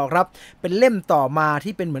าคต่อครับเป็นเล่มต่อมา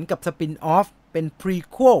ที่เป็นเหมือนกับสปินออฟเป็น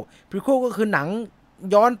prequel ก็คือหนัง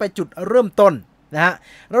ย้อนไปจุดเริ่มต้นนะฮะ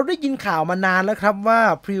เราได้ยินข่าวมานานแล้วครับว่า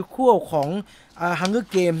prequel ของHunger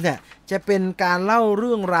Games เนี่ยจะเป็นการเล่าเ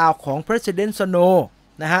รื่องราวของ President Snow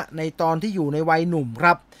นะฮะในตอนที่อยู่ในวัยหนุ่มค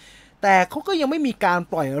รับแต่เขาก็ยังไม่มีการ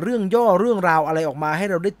ปล่อยเรื่องย่อเรื่องราวอะไรออกมาให้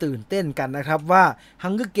เราได้ตื่นเต้นกันนะครับว่า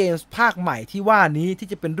Hunger Games ภาคใหม่ที่ว่านี้ที่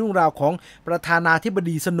จะเป็นเรื่องราวของประธานาธิบ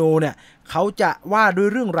ดีสโนว์เนี่ยเขาจะว่าด้วย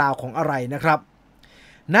เรื่องราวของอะไรนะครับ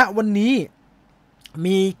ณวันนี้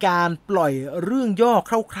มีการปล่อยเรื่องย่อ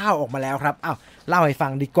คร่าวๆออกมาแล้วครับเล่าให้ฟั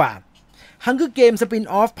งดีกว่า Hunger Games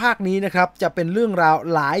Spin-off ภาคนี้นะครับจะเป็นเรื่องราว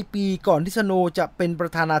หลายปีก่อนที่สโนว์จะเป็นปร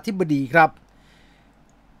ะธานาธิบดีครับ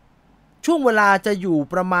ช่วงเวลาจะอยู่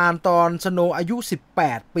ประมาณตอนสโนว์อายุ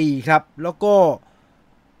18 ปีครับแล้วก็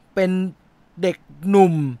เป็นเด็กห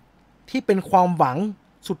นุ่มที่เป็นความหวัง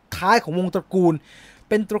สุดท้ายของวงตระกูล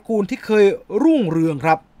เป็นตระกูลที่เคยรุ่งเรืองค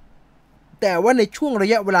รับแต่ว่าในช่วงระ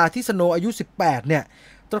ยะเวลาที่สโนว์อายุ18เนี่ย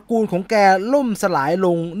ตระกูลของแกล่มสลายล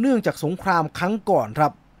งเนื่องจากสงครามครั้งก่อนครั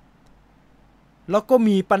บแล้วก็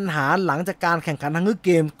มีปัญหาหลังจากการแข่งขัน Hunger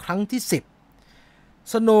Games ครั้งที่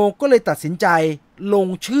10สโนว์ก็เลยตัดสินใจลง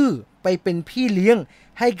ชื่อไปเป็นพี่เลี้ยง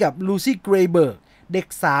ให้กับลูซี่เกรเบิร์กเด็ก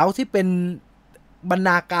สาวที่เป็นบรรณ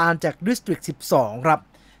าการจากดิสตริก12ครับ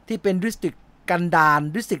ที่เป็นดิสตริกกันดาร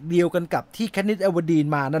ดิสตริกเดียวกันกับที่แคทนิส เอเวอร์ดีน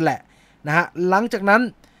มานั่นแหละนะฮะหลังจากนั้น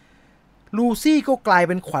ลูซี่ก็กลายเ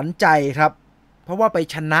ป็นขวัญใจครับเพราะว่าไป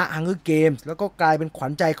ชนะ Hunger Games แล้วก็กลายเป็นขวั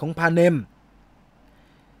ญใจของพาเนม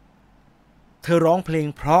เธอร้องเพลง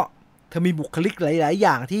เพราะเธอมีบุคลิกหลายๆอ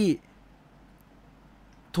ย่างที่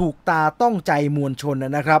ถูกตาต้องใจมวลชนน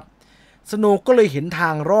ะครับสโนว์ก็เลยเห็นทา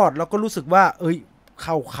งรอดแล้วก็รู้สึกว่าเ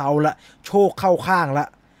ข้าเขาละโชคเข้าข้างละ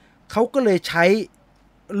เขาก็เลยใช้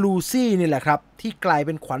ลูซี่นี่แหละครับที่กลายเ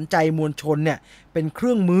ป็นขวัญใจมวลชนเนี่ยเป็นเค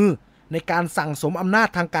รื่องมือในการสั่งสมอำนาจ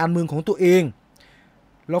ทางการเมืองของตัวเอง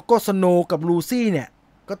แล้วก็สโนว์กับลูซี่เนี่ย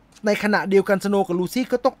ก็ในขณะเดียวกันสโนว์กับลูซี่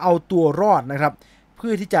ก็ต้องเอาตัวรอดนะครับเพื่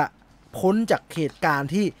อที่จะพ้นจากเหตุการณ์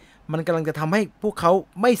ที่มันกำลังจะทำให้พวกเขา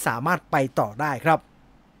ไม่สามารถไปต่อได้ครับ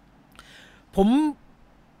ผ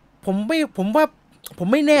มไ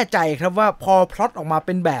ม่แน่ใจครับว่าพอพล็อตออกมาเ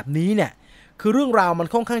ป็นแบบนี้เนี่ยคือเรื่องราวมัน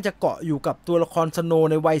ค่อนข้างจะเกาะอยู่กับตัวละครสโนว์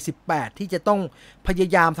ในวัย18ที่จะต้องพยา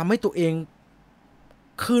ยามทำให้ตัวเอง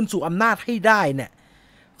คืนสู่อำนาจให้ได้เนี่ย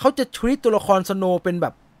เขาจะทรีตตัวละครสโนว์เป็นแบ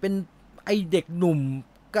บเป็นไอเด็กหนุ่ม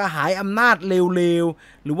กระหายอำนาจเร็ว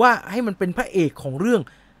ๆหรือว่าให้มันเป็นพระเอกของเรื่อง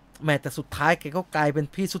แม้แต่สุดท้ายแกก็กลายเป็น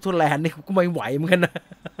พี่ซุทเทอร์แลนด์นี่ก็ไม่ไหวเหมือนกันนะ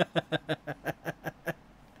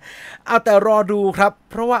เอาแต่รอดูครับ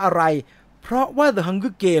เพราะว่าอะไรเพราะว่า The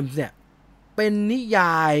Hunger Games เนี่ยเป็นนิย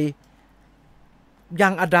ายยั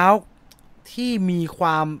งอดัลต์ที่มีคว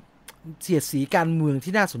ามเสียดสีการเมือง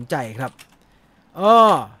ที่น่าสนใจครับ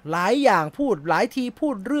หลายอย่างพูดหลายทีพู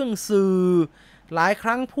ดเรื่องสื่อหลายค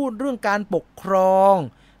รั้งพูดเรื่องการปกครอง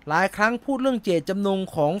หลายครั้งพูดเรื่องเจตจำนง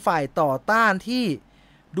ของฝ่ายต่อต้านที่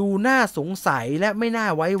ดูน่าสงสัยและไม่น่า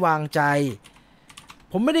ไว้วางใจ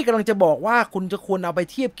ผมไม่ได้กำลังจะบอกว่าคุณจะควรเอาไป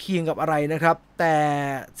เทียบเคียงกับอะไรนะครับแต่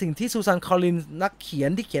สิ่งที่ซูซานคอลลินส์นักเขียน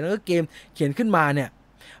ที่เขียนเกมเขียนขึ้นมาเนี่ย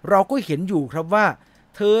เราก็เห็นอยู่ครับว่า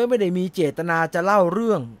เธอไม่ได้มีเจตนาจะเล่าเ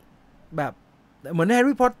รื่องแบบเหมือนแฮร์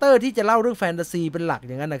รี่พอตเตอร์ที่จะเล่าเรื่องแฟนตาซีเป็นหลักอ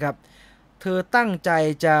ย่างนั้นนะครับเธอตั้งใจ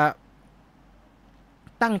จ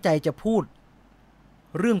ะพูด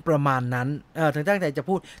เรื่องประมาณนั้นเธอตั้งใจจะ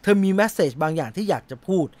พูดเธอมีแมสเสจบางอย่างที่อยากจะ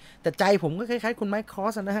พูดแต่ใจผมก็คล้ายๆคุณไมค์คอ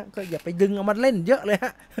สนะฮะก็อย่าไปดึงเอามาเล่นเยอะเลยฮ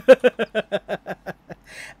ะ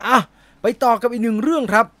ไปต่อกับอีกหนึ่งเรื่อง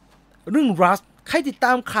ครับเรื่อง Rust ใครติดต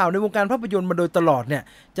ามข่าวในวงการภาพยนตร์มาโดยตลอดเนี่ย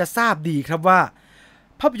จะทราบดีครับว่า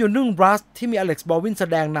ภาพยนตร์เรื่อง Rust ที่มีอเล็กซ์บอลวินแส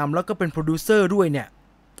ดงนำแล้วก็เป็นโปรดิวเซอร์ด้วยเนี่ย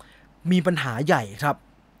มีปัญหาใหญ่ครับ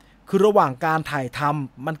คือระหว่างการถ่ายท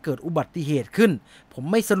ำมันเกิดอุบัติเหตุขึ้นผม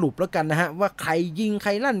ไม่สรุปแล้วกันนะฮะว่าใครยิงใค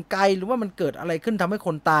รลั่นไกหรือว่ามันเกิดอะไรขึ้นทำให้ค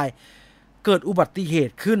นตายเกิดอุบัติเห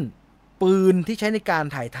ตุขึ้นปืนที่ใช้ในการ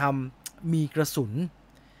ถ่ายทำมีกระสุน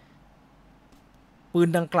ปืน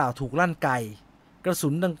ดังกล่าวถูกลั่นไกกระสุ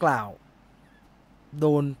นดังกล่าวโด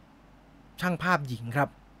นช่างภาพหญิงครับ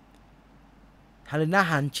ฮาเลนา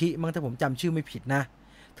ฮันชิมั้งถ้าผมจำชื่อไม่ผิดนะ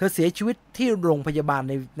เธอเสียชีวิตที่โรงพยาบาล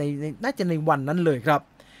ในน่าจะในวันนั้นเลยครับ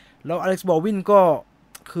แล้วอเล็กซ์บอลวินก็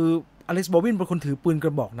คืออเล็กซ์บอลวินเป็นคนถือปืนกร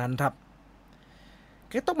ะบอกนั้นครับ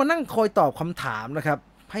แกต้องมานั่งคอยตอบคำถามนะครับ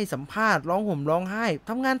ให้สัมภาษณ์ร้องห่มร้องไห้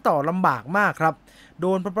ทำงานต่อลำบากมากครับโด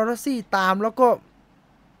นปาปารัสซี่ตามแล้วก็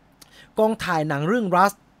กองถ่ายหนังเรื่อง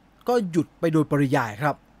Rust ก็หยุดไปโดยปริยายค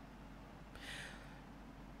รับ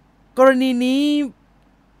กรณีนี้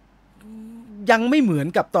ยังไม่เหมือน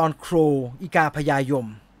กับตอนโครอีกาพญายม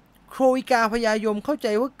โครอีกาพญายมเข้าใจ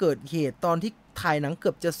ว่าเกิดเหตุตอนที่ถ่ายหนังเกื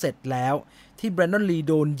อบจะเสร็จแล้วที่แบรนดอนลี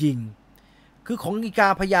โดนยิงคือของอีกา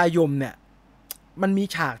พญายมเนี่ยมันมี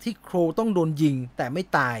ฉากที่โครต้องโดนยิงแต่ไม่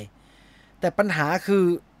ตายแต่ปัญหาคือ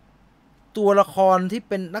ตัวละครที่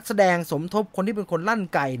เป็นนักแสดงสมทบคนที่เป็นคนลั่น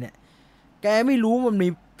ไกเนี่ยแกไม่รู้มันมี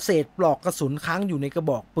เศษปลอกกระสุนค้างอยู่ในกระ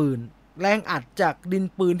บอกปืนแรงอัดจากดิน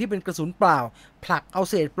ปืนที่เป็นกระสุนเปล่าผลักเอา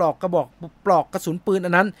เศษปลอกกระสุนปืนอั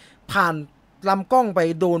นนั้นผ่านลำกล้องไป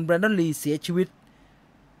โดนแบรนดอนลีเสียชีวิต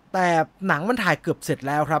แต่หนังมันถ่ายเกือบเสร็จ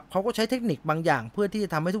แล้วครับเขาก็ใช้เทคนิคบางอย่างเพื่อที่จะ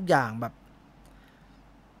ทำให้ทุกอย่างแบบ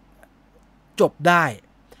จบได้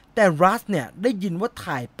แต่รัสเนี่ยได้ยินว่า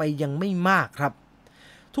ถ่ายไปยังไม่มากครับ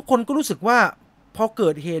ทุกคนก็รู้สึกว่าพอเกิ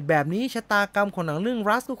ดเหตุแบบนี้ชะตากรรมของหนังเรื่อง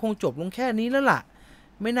รัสก็คงจบลงแค่นี้แล้วล่ะ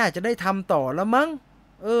ไม่น่าจะได้ทำต่อแล้วมั้ง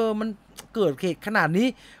มันเกิดเหตุขนาดนี้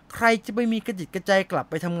ใครจะไปมีกระจิตกระใจกลับ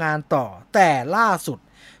ไปทำงานต่อแต่ล่าสุด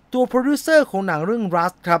ตัวโปรดิวเซอร์ของหนังเรื่องรั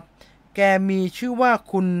สครับแกมีชื่อว่า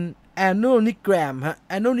คุณแอนโนนิแกรม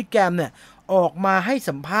แอนโนนิแกรมเนี่ยออกมาให้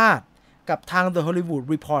สัมภาษณ์กับทาง The Hollywood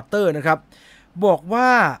Reporter นะครับบอกว่า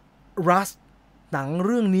Rust หนังเ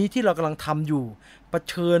รื่องนี้ที่เรากำลังทำอยู่เผ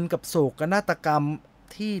ชิญกับโศกนาฏกรรม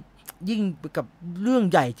ที่ยิ่งกับเรื่อง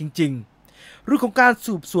ใหญ่จริงๆเรื่องของการ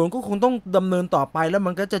สืบสวนก็คงต้องดำเนินต่อไปแล้ว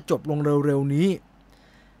มันก็จะจบลงเร็วๆนี้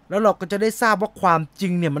แล้วเราก็จะได้ทราบว่าความจริ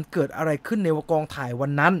งเนี่ยมันเกิดอะไรขึ้นในกองถ่ายวั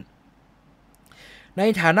นนั้นใน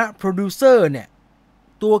ฐานะโปรดิวเซอร์เนี่ย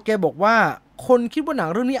ตัวแกบอกว่าคนคิดว่าหนัง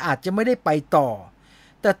เรื่องนี้อาจจะไม่ได้ไปต่อ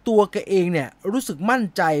แต่ตัวแกเองเนี่ยรู้สึกมั่น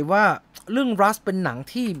ใจว่าเรื่อง Rust เป็นหนัง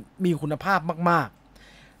ที่มีคุณภาพมาก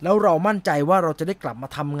ๆแล้วเรามั่นใจว่าเราจะได้กลับมา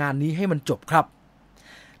ทำงานนี้ให้มันจบครับ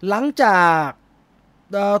หลังจาก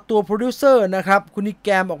ตัวโปรดิวเซอร์นะครับคุณนิแก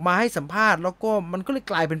รมออกมาให้สัมภาษณ์แล้วก็มันก็เลย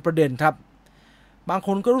กลายเป็นประเด็นครับบางค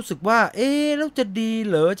นก็รู้สึกว่าแล้วจะดี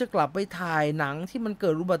เหรอจะกลับไปถ่ายหนังที่มันเกิ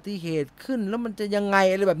ดอุบัติเหตุขึ้นแล้วมันจะยังไง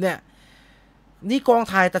อะไรแบบเนี้ยนี่กอง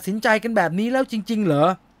ถ่ายตัดสินใจกันแบบนี้แล้วจริงๆเหรอ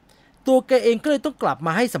ตัวแกเองก็เลยต้องกลับม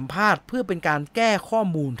าให้สัมภาษณ์เพื่อเป็นการแก้ข้อ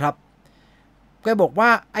มูลครับแกบอกว่า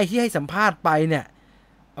ไอ้ที่ให้สัมภาษณ์ไปเนี่ย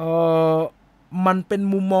มันเป็น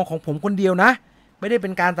มุมมองของผมคนเดียวนะไม่ได้เป็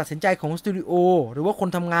นการตัดสินใจของสตูดิโอหรือว่าคน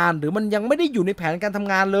ทำงานหรือมันยังไม่ได้อยู่ในแผนการท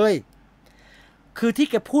ำงานเลยคือที่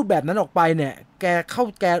แกพูดแบบนั้นออกไปเนี่ยแ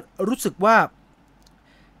กรู้สึกว่า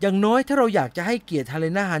อย่างน้อยถ้าเราอยากจะให้เกียรติฮาเล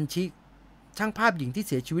นาฮันชิช่างภาพหญิงที่เ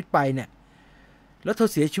สียชีวิตไปเนี่ยแล้วเธอ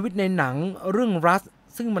เสียชีวิตในหนังเรื่อง Rust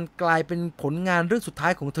ซึ่งมันกลายเป็นผลงานเรื่องสุดท้า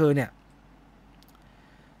ยของเธอเนี่ย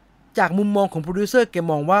จากมุมมองของโปรดิวเซอร์แก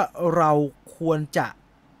มองว่าเราควรจะ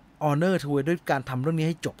honor เธอด้วยการทำเรื่องนี้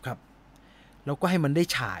ให้จบครับแล้วก็ให้มันได้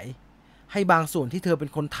ฉายให้บางส่วนที่เธอเป็น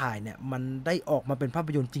คนถ่ายเนี่ยมันได้ออกมาเป็นภาพ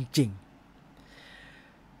ยนตร์จริง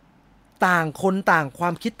ๆต่างคนต่างควา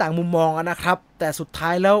มคิดต่างมุมมองนะครับแต่สุดท้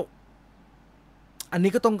ายแล้วอัน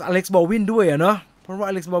นี้ก็ต้องอเล็กซ์บอลวินด้วยเนาะเพราะว่า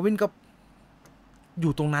อเล็กซ์บอลวินก็อ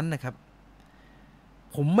ยู่ตรงนั้นนะครับ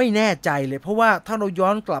ผมไม่แน่ใจเลยเพราะว่าถ้าเราย้อ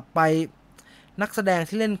นกลับไปนักแสดง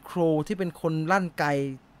ที่เล่นโครที่เป็นคนลั่นไก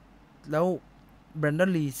แล้วแบรนดอ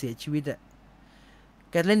นลีเสียชีวิตอะ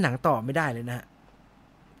แกเล่นหนังต่อไม่ได้เลยนะฮะ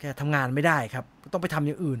แกทำงานไม่ได้ครับต้องไปทำอ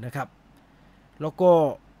ย่างอื่นนะครับแล้วก็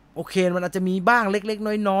โอเคมันอาจจะมีบ้างเล็ก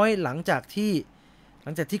ๆน้อยๆหลังจาก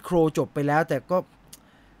ที่โครจบไปแล้วแต่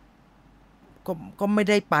ก็ไม่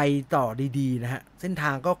ได้ไปต่อดีๆนะฮะเส้นท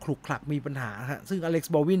างก็คลุกคลักมีปัญหาฮะซึ่งอเล็ก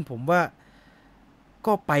ซ์บอลวินผมว่า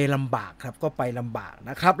ก็ไปลำบากครับก็ไปลำบาก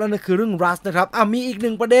นะครับแล้วนั่นคือเรื่องรัสนะครับมีอีกห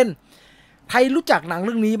นึ่งประเด็นใครรู้จักหนังเ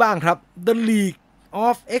รื่องนี้บ้างครับ The League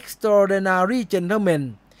of Extraordinary Gentlemen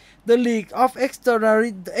The League of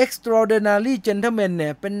Extraordinary Gentlemen เนี่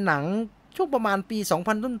ยเป็นหนังช่วงประมาณปี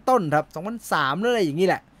 2000 ต้นๆครับ 2003 หรืออะไรอย่างนี้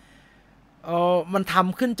แหละมันท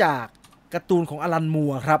ำขึ้นจากการ์ตูนของอลันมั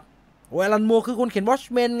วร์ครับอลันมัวร์คือคนเขียน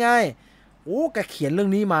Watchmen ไงแกเขียนเรื่อ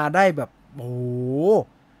งนี้มาได้แบบ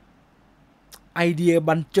ไอเดีย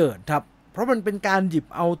บันเจิดครับเพราะมันเป็นการหยิบ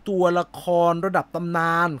เอาตัวละครระดับตำน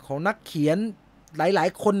านของนักเขียนหลาย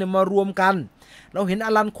ๆคนเนี่ยมารวมกันเราเห็นอ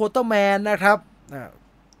ลันโควเตอร์แมนนะครับ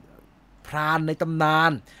พรานในตำนา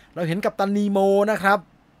นเราเห็นกัปตันนีโมนะครับ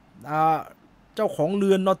เจ้าของเรื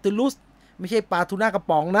อนนอติลุสไม่ใช่ปลาทูน่ากระ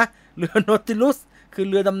ป๋องนะเรือนอติลุสคือ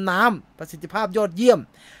เรือดำน้ำประสิทธิภาพยอดเยี่ยม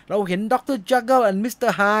เราเห็นดร.จักเกิลและมิสเตอ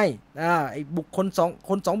ร์ไฮไอ้บุคคลส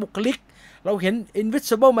องบุคลิกเราเห็น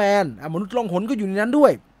Invisible Man มนุษย์ล่องหนก็อยู่ในนั้นด้ว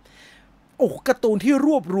ยการ์ตูนที่ร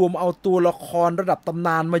วบรวมเอาตัวละครระดับตำน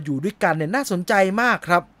านมาอยู่ด้วยกันเนี่ยน่าสนใจมาก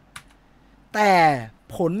ครับแต่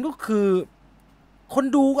ผลก็คือคน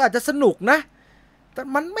ดูก็อาจจะสนุกนะแต่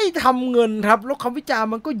มันไม่ทำเงินครับแล้วคำวิจารณ์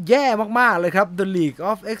มันก็แย่มากๆเลยครับ The League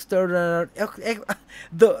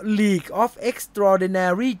of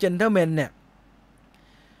Extraordinary Gentlemen เนี่ย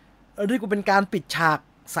เรียกว่าเป็นการปิดฉาก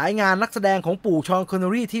สายงานนักแสดงของปู่ชอนคอนเนอ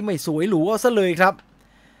รี่ที่ไม่สวยหรูเอาซะเลยครับ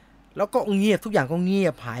แล้วก็เงียบทุกอย่างก็เงีย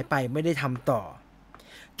บหายไปไม่ได้ทำต่อ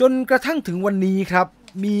จนกระทั่งถึงวันนี้ครับ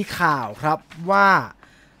มีข่าวครับว่า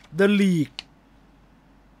The League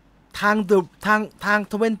ทาง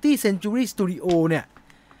 20th Century Studio เนี่ย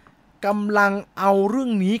กำลังเอาเรื่อ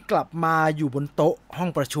งนี้กลับมาอยู่บนโต๊ะห้อง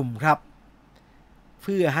ประชุมครับเ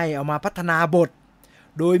พื่อให้เอามาพัฒนาบท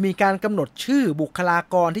โดยมีการกำหนดชื่อบุคลา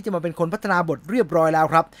กรที่จะมาเป็นคนพัฒนาบทเรียบร้อยแล้ว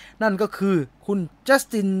ครับนั่นก็คือคุณจัส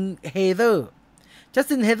ตินเฮเธอร์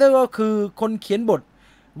ก็คือคนเขียนบท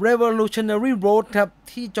Revolutionary Road ครับ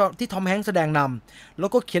ที่ทอมแฮงค์แสดงนำแล้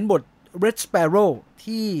วก็เขียนบท Red Sparrow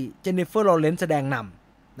ที่เจนนิเฟอร์ ลอเรนซ์แสดงน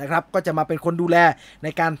ำนะครับก็จะมาเป็นคนดูแลใน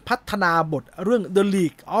การพัฒนาบทเรื่อง The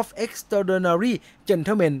League of Extraordinary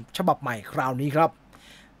Gentlemen ฉบับใหม่คราวนี้ครับ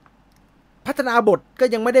พัฒนาบทก็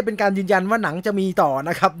ยังไม่ได้เป็นการยืนยันว่าหนังจะมีต่อ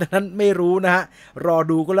นะครับดังนั้นไม่รู้นะฮะรอ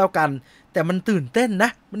ดูก็แล้วกันแต่มันตื่นเต้นนะ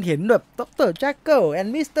มันเห็นแบบดร.แจ็คเกิลและ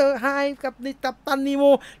มิสเตอร์ไฮกับกัปตันนีโม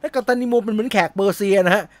และกัปตันนีโมเป็นเหมือนแขกเปอร์เซียน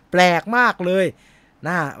ะฮะแปลกมากเลยน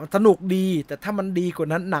ะสนุกดีแต่ถ้ามันดีกว่า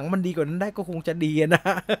นั้นหนังมันดีกว่านั้นได้ก็คงจะดีนะ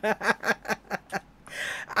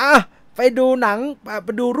ไปดูหนังไป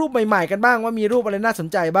ดูรูปใหม่ๆกันบ้างว่ามีรูปอะไรน่าสน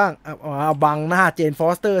ใจบ้างบังหน้าเจนฟอ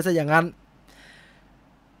สเตอร์ซะอย่างนั้น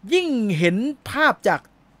ยิ่งเห็นภาพจาก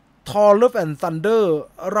Thor Love and Thunder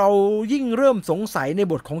เรายิ่งเริ่มสงสัยใน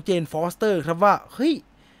บทของเจนฟอสเตอร์ครับว่าเฮ้ย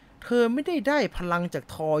เธอไม่ได้พลังจาก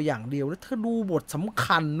ทออย่างเดียวแล้วเธอดูบทสำ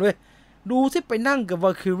คัญเว้ยดูซิไปนั่งกับ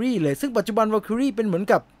Valkyrie เลยซึ่งปัจจุบัน Valkyrie เป็นเหมือน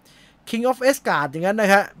กับ King of Asgard อย่างนั้นน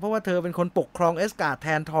ะครับเพราะว่าเธอเป็นคนปกครอง Asgard แท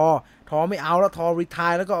นทอไม่เอาแล้วทอรีไท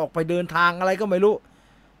ร์แล้วก็ออกไปเดินทางอะไรก็ไม่รู้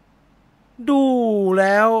ดูแ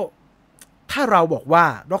ล้วถ้าเราบอกว่า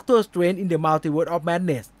Doctor Strange in the Multiverse of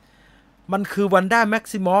Madness มันคือ Wanda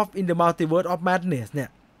Maximoff in the Multiverse of Madness เนี่ย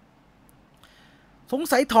สง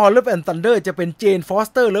สัย Thor Love and Thunder จะเป็น Jane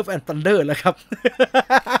Foster Love and Thunder แล้วครับ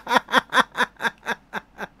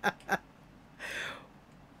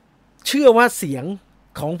เชื่อว่าเสียง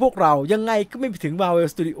ของพวกเรายังไงก็ไม่ไปถึง Marvel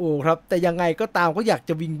Studio ครับแต่ยังไงก็ตามก็อยาก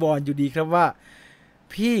จะวิงวอนอยู่ดีครับว่า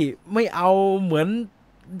พี่ไม่เอาเหมือน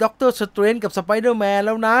ด็อกเตอร์สเตรนจ์กับสไปเดอร์แมนแ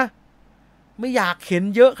ล้วนะไม่อยากเห็น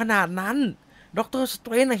เยอะขนาดนั้นด็อกเตอร์สเต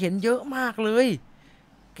รนจ์เห็นเยอะมากเลย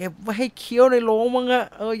เก็บไว้ให้เคี้ยวในโรงมั้งอะ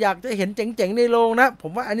อยากจะเห็นเจ๋งๆในโรงนะผ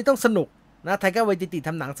มว่าอันนี้ต้องสนุกนะไทก้า ไวติติท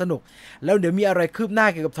ำหนังสนุกแล้วเดี๋ยวมีอะไรคืบหน้า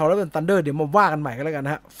เกี่ยวกับทอร์เรนทันเดอร์เดี๋ยวมาว่ากันใหม่กันแล้วกัน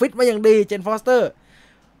ฮะฟิตมาอย่างดีเจนฟอสเตอร์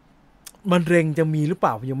มันเร็งจะมีหรือเปล่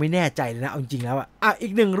าผมยังไม่แน่ใจเลยนะเอาจริงๆแล้วอี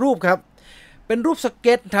กหนึ่งรูปครับเป็นรูปสเ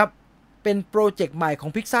ก็ตครับ เป็นโปรเจกต์ใหม่ของ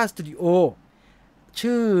Pixar Studio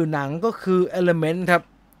ชื่อหนังก็คือ Element ครับ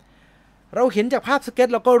เราเห็นจากภาพสเก็ต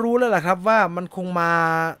เราก็รู้แล้วล่ะครับว่ามันคงมา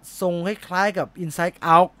ทรงคล้ายๆกับ Inside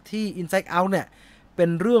Out ที่ Inside Out เนี่ยเป็น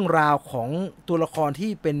เรื่องราวของตัวละคร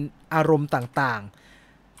ที่เป็นอารมณ์ต่าง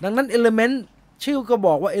ๆดังนั้น Element ชื่อก็บ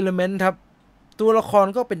อกว่า Element ครับตัวละคร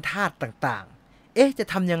ก็เป็นธาตุต่างๆจะ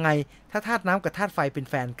ทำยังไงถ้าธาตุน้ำกับธาตุไฟเป็น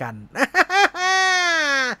แฟนกัน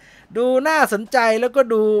ดูน่าสนใจแล้วก็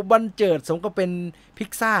ดูบันเจิดสมกับเป็นพิ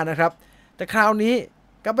กซ่านะครับแต่คราวนี้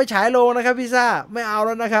กลับไปฉายโรงนะครับพิกซ่าไม่เอาแ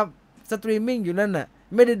ล้วนะครับสตรีมมิ่งอยู่นั่นน่ะ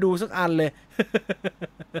ไม่ได้ดูสักอันเลย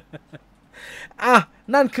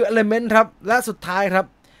นั่นคือ Element ครับและสุดท้ายครับ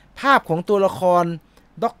ภาพของตัวละคร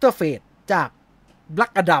ด็อกเตอร์เฟทจาก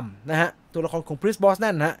Black Adam นะฮะตัวละครของ Pierce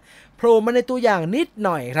Brosnan นะฮะโผล่มาในตัวอย่างนิดห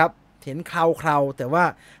น่อยครับเห็นคราวๆแต่ว่า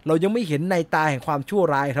เรายังไม่เห็นในตาแห่งความชั่ว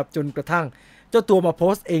ร้ายครับจนกระทั่งเจ้าตัวมาโพ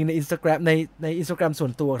สต์เองใน Instagram ใน Instagram ส่ว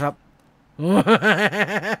นตัวครับ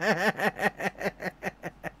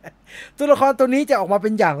ตัวละครตัวนี้จะออกมาเป็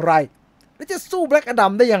นอย่างไรและจะสู้ Black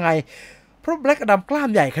Adam ได้ยังไงเพราะ Black Adam กล้าม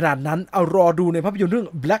ใหญ่ขนาดนั้นเอารอดูในภาพยนตร์เรื่อง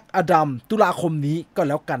Black Adam ตุลาคมนี้ก็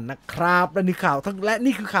แล้วกันนะครับและ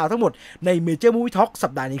นี่คือข่าวทั้งหมดใน Major Movie Talk สั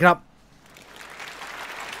ปดาห์นี้ครับ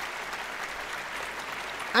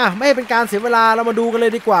ไม่เป็นการเสียเวลาเรามาดูกันเล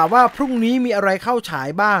ยดีกว่าว่าพรุ่งนี้มีอะไรเข้าฉาย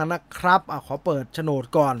บ้างนะครับขอเปิดโฉนด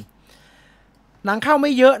ก่อนหนังเข้าไ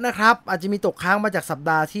ม่เยอะนะครับอาจจะมีตกค้างมาจากสัป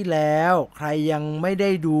ดาห์ที่แล้วใครยังไม่ได้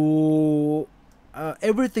ดู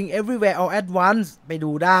Everything Everywhere All at Once ไป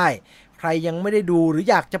ดูได้ใครยังไม่ได้ดูหรือ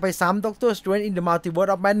อยากจะไปซ้ำ Doctor Strange in the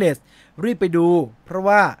Multiverse of Madness รีบไปดูเพราะ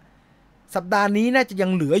ว่าสัปดาห์นี้น่าจะยั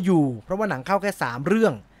งเหลืออยู่เพราะว่าหนังเข้าแค่3เรื่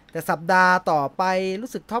องแต่สัปดาห์ต่อไป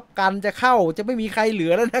รู้สึกท็อปกันจะเข้าจะไม่มีใครเหลื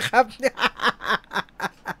อแล้วนะครับ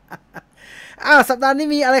สัปดาห์นี้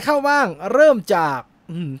มีอะไรเข้าบ้างเริ่มจาก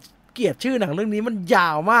เกลียดชื่อหนังเรื่องนี้มันยา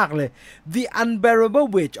วมากเลย The Unbearable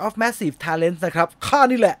Weight of Massive Talent นะครับข้า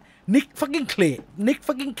นี่แหละ Nick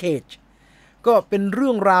fucking Cage ก็เป็นเรื่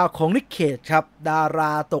องราวของ Nick Cage ครับดาร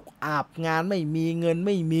าตกอับงานไม่มีเงินไ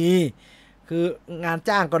ม่มีคืองาน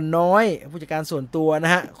จ้างก็น้อยผู้จัดการส่วนตัวน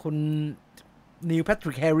ะฮะคุณนิวแพท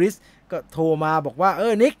ริกแฮร์ริสก็โทรมาบอกว่า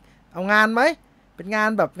นิกเอางานไหมเป็นงาน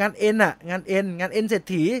แบบงานเอ็นงานเอ็นเศรษ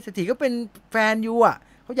ฐีก็เป็นแฟนยู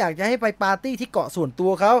เขาอยากจะให้ไปปาร์ตี้ที่เกาะส่วนตั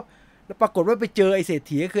วเขาแล้วปรากฏว่าไปเจอไอ้เศรษ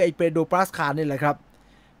ฐีก็คือไอ้เปโดรปราสคาร์นี่แหละครับ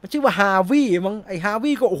มันชื่อว่าฮาวีมั้งไอ้ฮา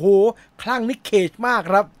วีก็โอ้โหคลั่งนิกเคจมาก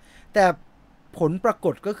ครับแต่ผลปราก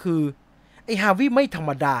ฏก็คือไอ้ฮาวีไม่ธรร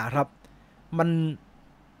มดาครับ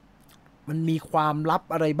มันมีความลับ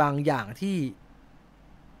อะไรบางอย่างที่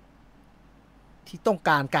ต้อง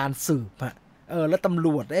การสืบแล้วตำร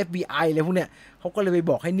วจ FBI อะไรพวกเนี้ยเขาก็เลยไป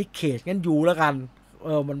บอกให้นิกเคจงั้นอยู่แล้วกัน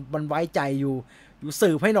มันไว้ใจอยู่สื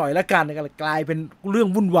บให้หน่อยแล้วกันก็กลายเป็นเรื่อง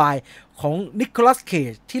วุ่นวายของนิโคลัสเค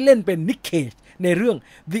จที่เล่นเป็นนิกเคจในเรื่อง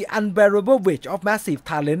The Unbearable Weight of Massive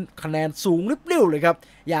Talent คะแนนสูงริบเรี่ยวเลยครับ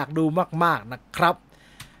อยากดูมากๆนะครับ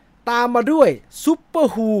ตามมาด้วย Super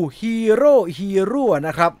Who Hero น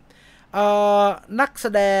ะครับนักแส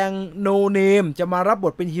ดง No Name จะมารับบ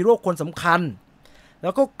ทเป็นฮีโร่คนสำคัญแ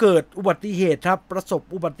ล้วก็เกิดอุบัติเหตุครับประสบ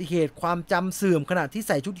อุบัติเหตุความจำเสื่อมขณะที่ใ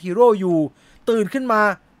ส่ชุดฮีโร่อยู่ตื่นขึ้นมา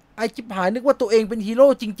ไอ้ชิบหายนึกว่าตัวเองเป็นฮีโร่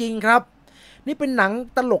จริงๆครับนี่เป็นหนัง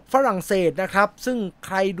ตลกฝรั่งเศสนะครับซึ่งใค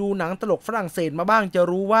รดูหนังตลกฝรั่งเศสมาบ้างจะ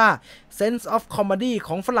รู้ว่า sense of comedy ข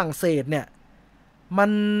องฝรั่งเศสเนี่ยมั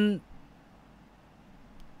น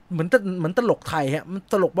เหมือนตลกไทยฮะมัน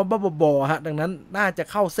ตลกบ้าๆบอๆฮะดังนั้นน่าจะ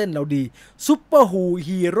เข้าเส้นเราดี Super Who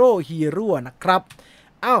Hero นะครับ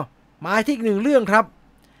มาที่อีกหนึ่งเรื่องครับ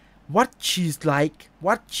What She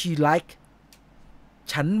Like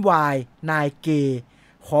ฉันวายนายเกย์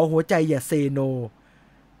ขอหัวใจอย่าเซโน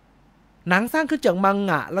หนังสร้างขึ้นจากมัง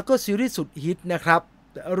งะแล้วก็ซีรีส์สุดฮิตนะครับ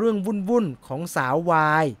เรื่องวุ่นๆของสาวว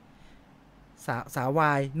าย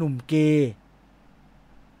หนุ่มเกย์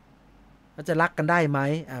จะรักกันได้ไหม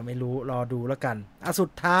ไม่รู้รอดูแล้วกันสุ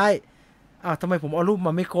ดท้ายทำไมผมเอารูปม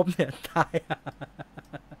าไม่ครบเนี่ยตาย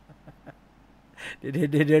เดี๋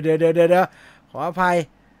ยวขออภัย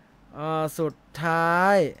สุดท้า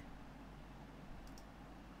ย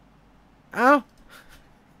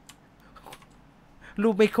รู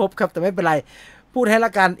ปไม่ครบครับแต่ไม่เป็นไรพูดให้ล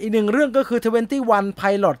ะกันอีกหนึ่งเรื่องก็คือ21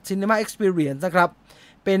 Pilot Cinema Experience นะครับ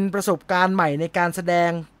เป็นประสบการณ์ใหม่ในการแสด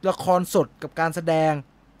งละครสดกับการแสดง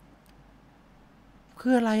คื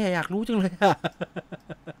ออะไรอยากรู้จังเลย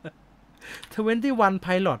21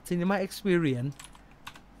 Pilot Cinema Experience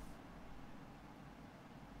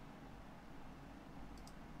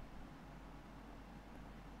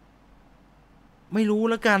ไม่รู้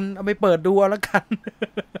แล้วกันเอาไปเปิดดูแล้วกัน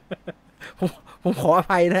ผมขออ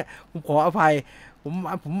ภัยนะผมขออภัย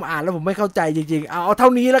ผมอ่านแล้วผมไม่เข้าใจจริงๆเอาเท่า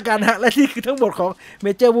นี้แล้วกันฮะและนี่คือทั้งหมดของ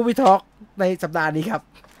Major Movie Talk ในสัปดาห์นี้ครับ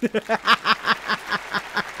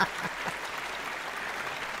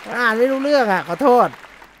อ่านไม่รู้เรื่องขอโทษ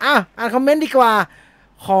อ่านคอมเมนต์ดีกว่า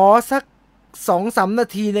ขอสัก 2-3 นา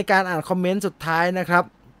ทีในการอ่านคอมเมนต์สุดท้ายนะครับ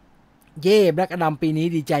เย่แบล็กอดัมปีนี้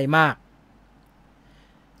ดีใจมาก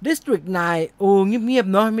District 9 โอ้เงียบ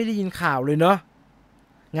ๆเนาะไม่ได้ยินข่าวเลยเนาะ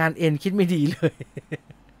งานเอ็นคิดไม่ดีเลย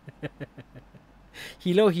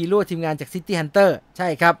ฮีโร่ทีมงานจาก City Hunter ใช่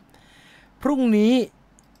ครับพรุ่งนี้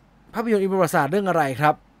ภาพยนตร์อินประวัติศาสตร์เรื่องอะไรค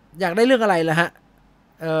รับอยากได้เรื่องอะไรล่ะฮะ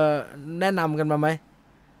แนะนำกันมาไหม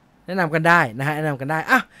แนะนำกันได้นะฮะแนะนำกันได้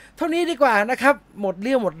เท่านี้ดีกว่านะครับหมดเ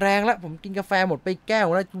รี่ยวหมดแรงแล้วผมกินกาแฟหมดไปแก้ว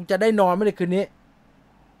แล้วจะได้นอนไม่ได้คืนนี้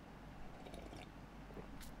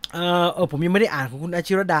ผมยังไม่ได้อ่านของคุณอา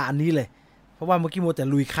ชิรดาอันนี้เลยเพราะว่าเมื่อกี้โมแต่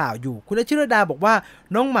ลุยข่าวอยู่คุณอาชิรดาบอกว่า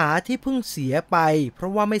น้องหมาที่เพิ่งเสียไปเพรา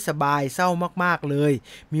ะว่าไม่สบายเศร้ามากๆเลย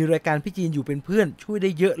มีรายการพี่จีนอยู่เป็นเพื่อนช่วยได้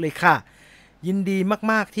เยอะเลยค่ะยินดี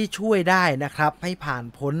มากๆที่ช่วยได้นะครับให้ผ่าน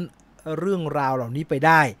พ้นเรื่องราวเหล่านี้ไปไ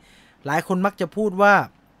ด้หลายคนมักจะพูดว่า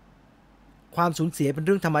ความสูญเสียเป็นเ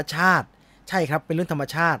รื่องธรรมชาติใช่ครับเป็นเรื่องธรรม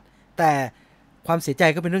ชาติแต่ความเสียใจ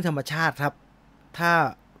ก็เป็นเรื่องธรรมชาติครับถ้า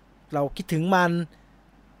เราคิดถึงมัน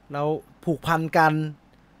เราผูกพันกัน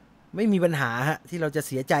ไม่มีปัญหาที่เราจะเ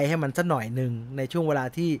สียใจให้มันสักหน่อยหนึ่งในช่วงเวลา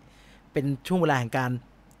ที่เป็นช่วงเวลาแห่งการ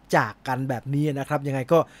จากกันแบบนี้นะครับยังไง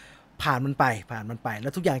ก็ผ่านมันไปแล้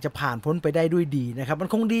วทุกอย่างจะผ่านพ้นไปได้ด้วยดีนะครับมัน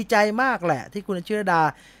คงดีใจมากแหละที่คุณอาชิรดา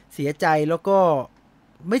เสียใจแล้วก็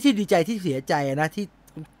ไม่ใช่ดีใจที่เสียใจนะ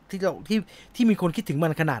ที่มีคนคิดถึงมั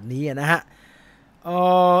นขนาดนี้นะฮะ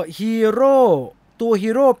ฮีโร่ตัวฮี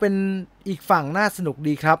โร่เป็นอีกฝั่งน่าสนุก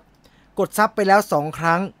ดีครับกดซับไปแล้ว2 ค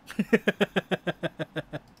รั้ง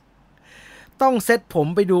ต้องเซตผม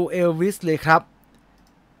ไปดูเอลวิสเลยครับ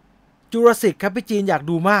จูราสสิกครับพี่จีนอยาก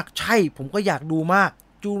ดูมากใช่ผมก็อยากดูมาก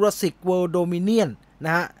จูราสสิกเวิลด์โดมิเนียนน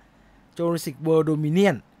ะฮะจูราสสิกเวิลด์โดมิเนี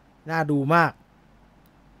ยนน่าดูมาก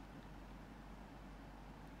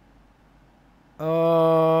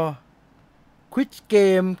ควิดเก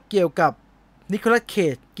มเกี่ยวกับนิโคลัสเค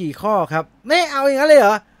จกี่ข้อครับไม่เอาอย่างนั้นเลยเหร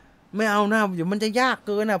อไม่เอานะเดี๋ยวมันจะยากเ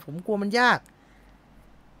กินนะผมกลัวมันยาก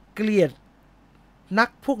เกลียดนัก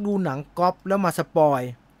พวกดูหนังก๊อปแล้วมาสปอย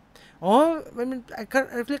มัน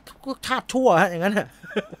เรียกพวกชาติชั่วฮะอย่างนั้นฮะ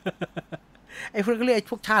ไอ้พวกเรียก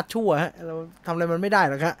พวกชาติชั่วฮะเราทำอะไรมันไม่ได้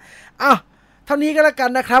หรอกครับเท่านี้ก็แล้วกั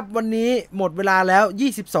นนะครับวันนี้หมดเวลาแล้ว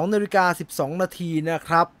 22:12 นาทีนะค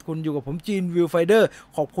รับคุณอยู่กับผมจีนวิวไฟเดอร์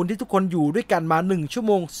ขอบคุณที่ทุกคนอยู่ด้วยกันมา1 ชั่วโ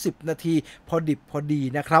มง 10 นาทีพอดิบพอดี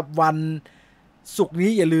นะครับวันศุกร์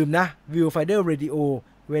นี้อย่าลืมนะวิวไฟเดอร์เรดิโอ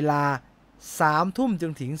เวลา 3 ทุ่มจ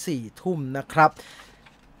นถึง 4 ทุ่มนะครับ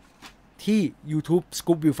ที่ YouTube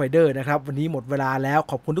Scoop Viewfinder นะครับวันนี้หมดเวลาแล้ว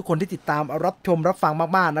ขอบคุณทุกคนที่ติดตามรับชมรับฟัง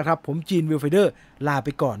มากๆนะครับผมจีน Viewfinder ลาไป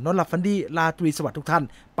ก่อนนอนหลับฝันดีลาตรีสวัสดิ์ทุกท่าน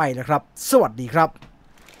ไปนะครับสวัสดีครับ